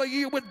live another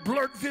year with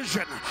blurred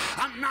vision.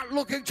 I'm not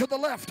looking to the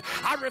left.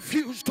 I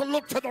refuse to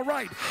look to the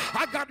right.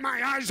 I got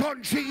my eyes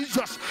on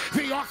Jesus,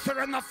 the author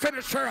and the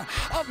finisher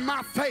of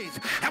my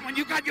faith. And when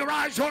you got your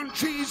eyes on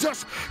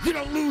Jesus, you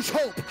don't lose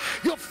hope.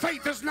 Your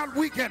faith is not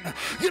weakened.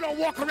 You don't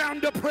walk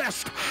around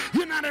depressed.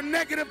 You're not a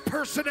negative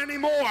person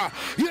anymore.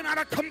 You're not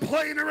a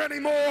complainer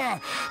anymore,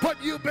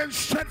 but you've been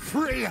set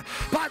free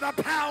by the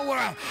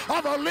power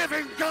of a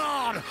living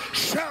God.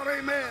 Shout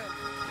amen.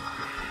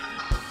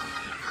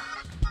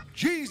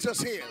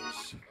 Jesus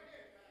is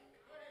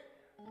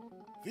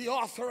the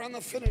author and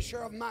the finisher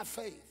of my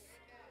faith.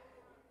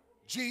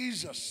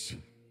 Jesus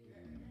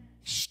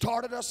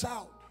started us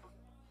out.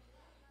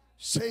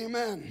 Say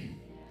amen.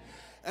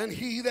 And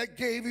he that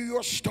gave you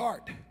your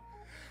start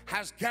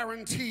has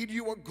guaranteed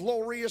you a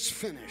glorious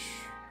finish.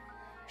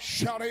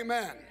 Shout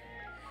amen.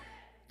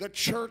 The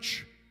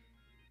church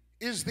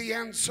is the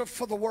answer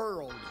for the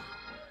world.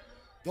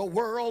 The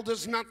world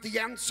is not the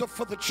answer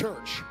for the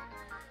church.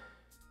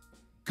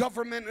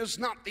 Government is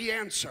not the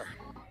answer.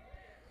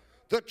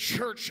 The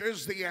church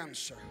is the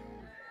answer.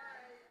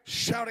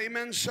 Shout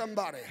amen,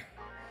 somebody.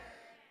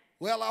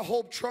 Well, I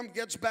hope Trump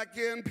gets back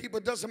in. People,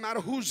 it doesn't matter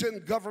who's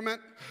in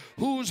government,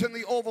 who's in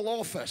the Oval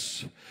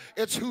Office.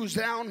 It's who's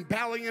down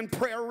bowing in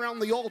prayer around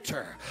the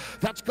altar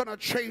that's going to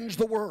change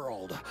the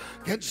world.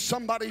 Can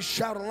somebody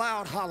shout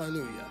aloud,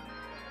 hallelujah?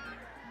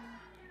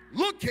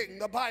 Looking,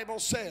 the Bible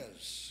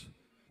says,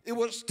 it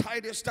was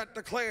Titus that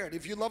declared,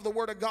 if you love the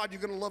word of God,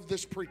 you're going to love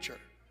this preacher.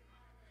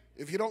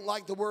 If you don't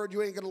like the word,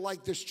 you ain't going to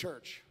like this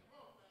church.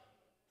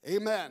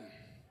 Amen.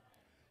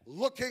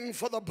 Looking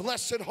for the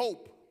blessed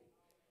hope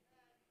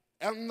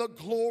and the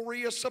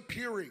glorious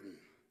appearing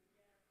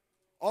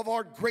of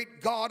our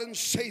great God and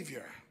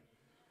Savior.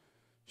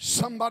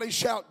 Somebody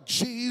shout,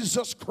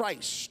 Jesus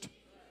Christ.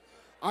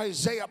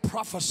 Isaiah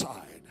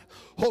prophesied.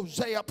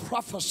 Hosea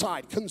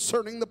prophesied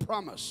concerning the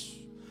promise.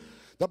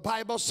 The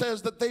Bible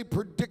says that they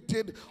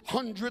predicted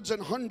hundreds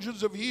and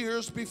hundreds of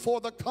years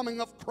before the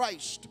coming of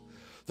Christ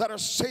that a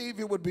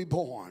Savior would be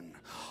born.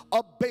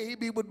 A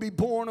baby would be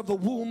born of the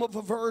womb of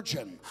a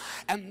virgin.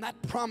 And that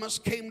promise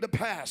came to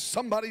pass.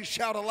 Somebody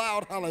shout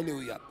aloud,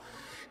 hallelujah.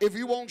 If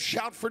you won't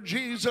shout for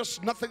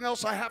Jesus, nothing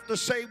else I have to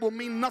say will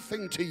mean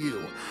nothing to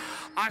you.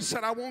 I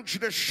said, I want you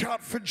to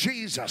shout for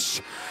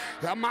Jesus.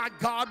 My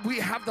God, we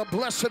have the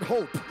blessed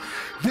hope.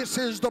 This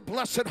is the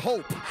blessed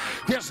hope.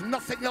 There's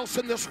nothing else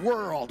in this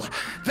world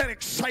that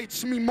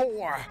excites me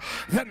more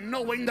than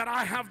knowing that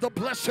I have the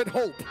blessed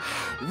hope.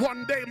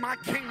 One day my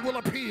King will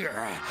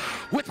appear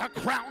with a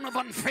crown of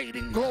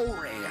unfading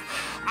glory.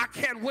 I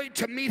can't wait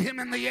to meet him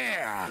in the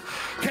air.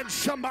 Can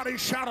somebody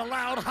shout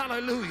aloud,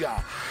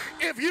 hallelujah?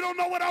 If you don't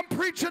know what I'm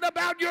preaching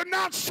about, you're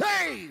not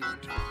saved.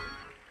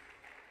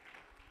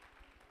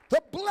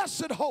 The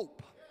blessed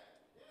hope,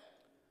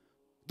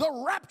 the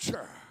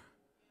rapture,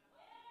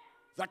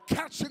 the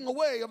catching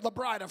away of the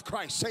bride of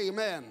Christ. Say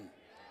amen.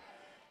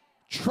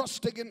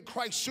 Trusting in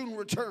Christ's soon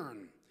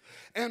return,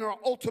 and our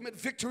ultimate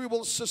victory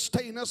will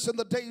sustain us in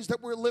the days that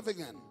we're living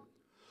in.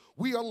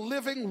 We are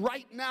living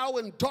right now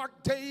in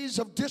dark days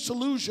of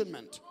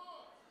disillusionment.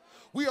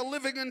 We are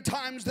living in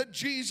times that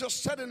Jesus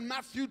said in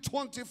Matthew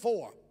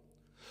 24.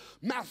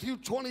 Matthew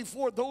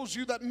 24, those of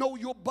you that know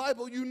your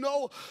Bible, you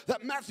know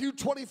that Matthew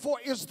 24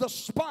 is the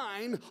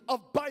spine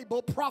of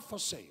Bible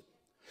prophecy.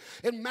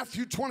 In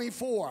Matthew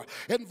 24,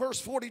 in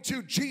verse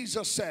 42,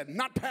 Jesus said,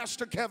 not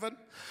Pastor Kevin,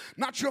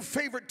 not your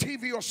favorite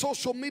TV or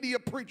social media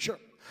preacher,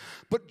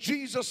 but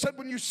Jesus said,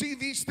 when you see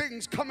these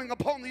things coming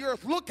upon the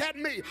earth, look at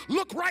me,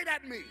 look right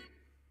at me.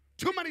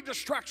 Too many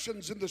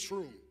distractions in this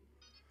room.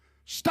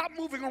 Stop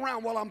moving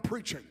around while I'm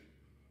preaching.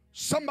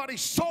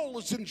 Somebody's soul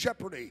is in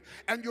jeopardy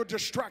and you're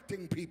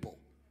distracting people.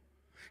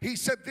 He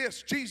said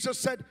this, Jesus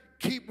said,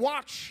 keep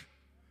watch,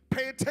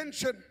 pay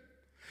attention.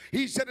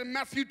 He said in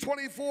Matthew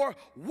 24,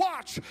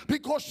 watch,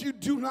 because you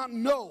do not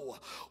know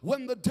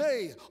when the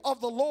day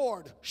of the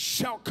Lord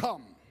shall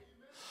come.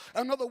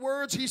 In other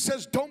words, he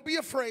says, don't be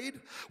afraid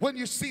when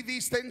you see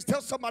these things.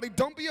 Tell somebody,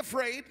 don't be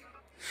afraid.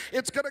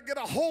 It's going to get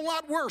a whole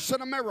lot worse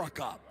in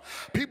America.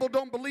 People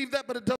don't believe that, but it does.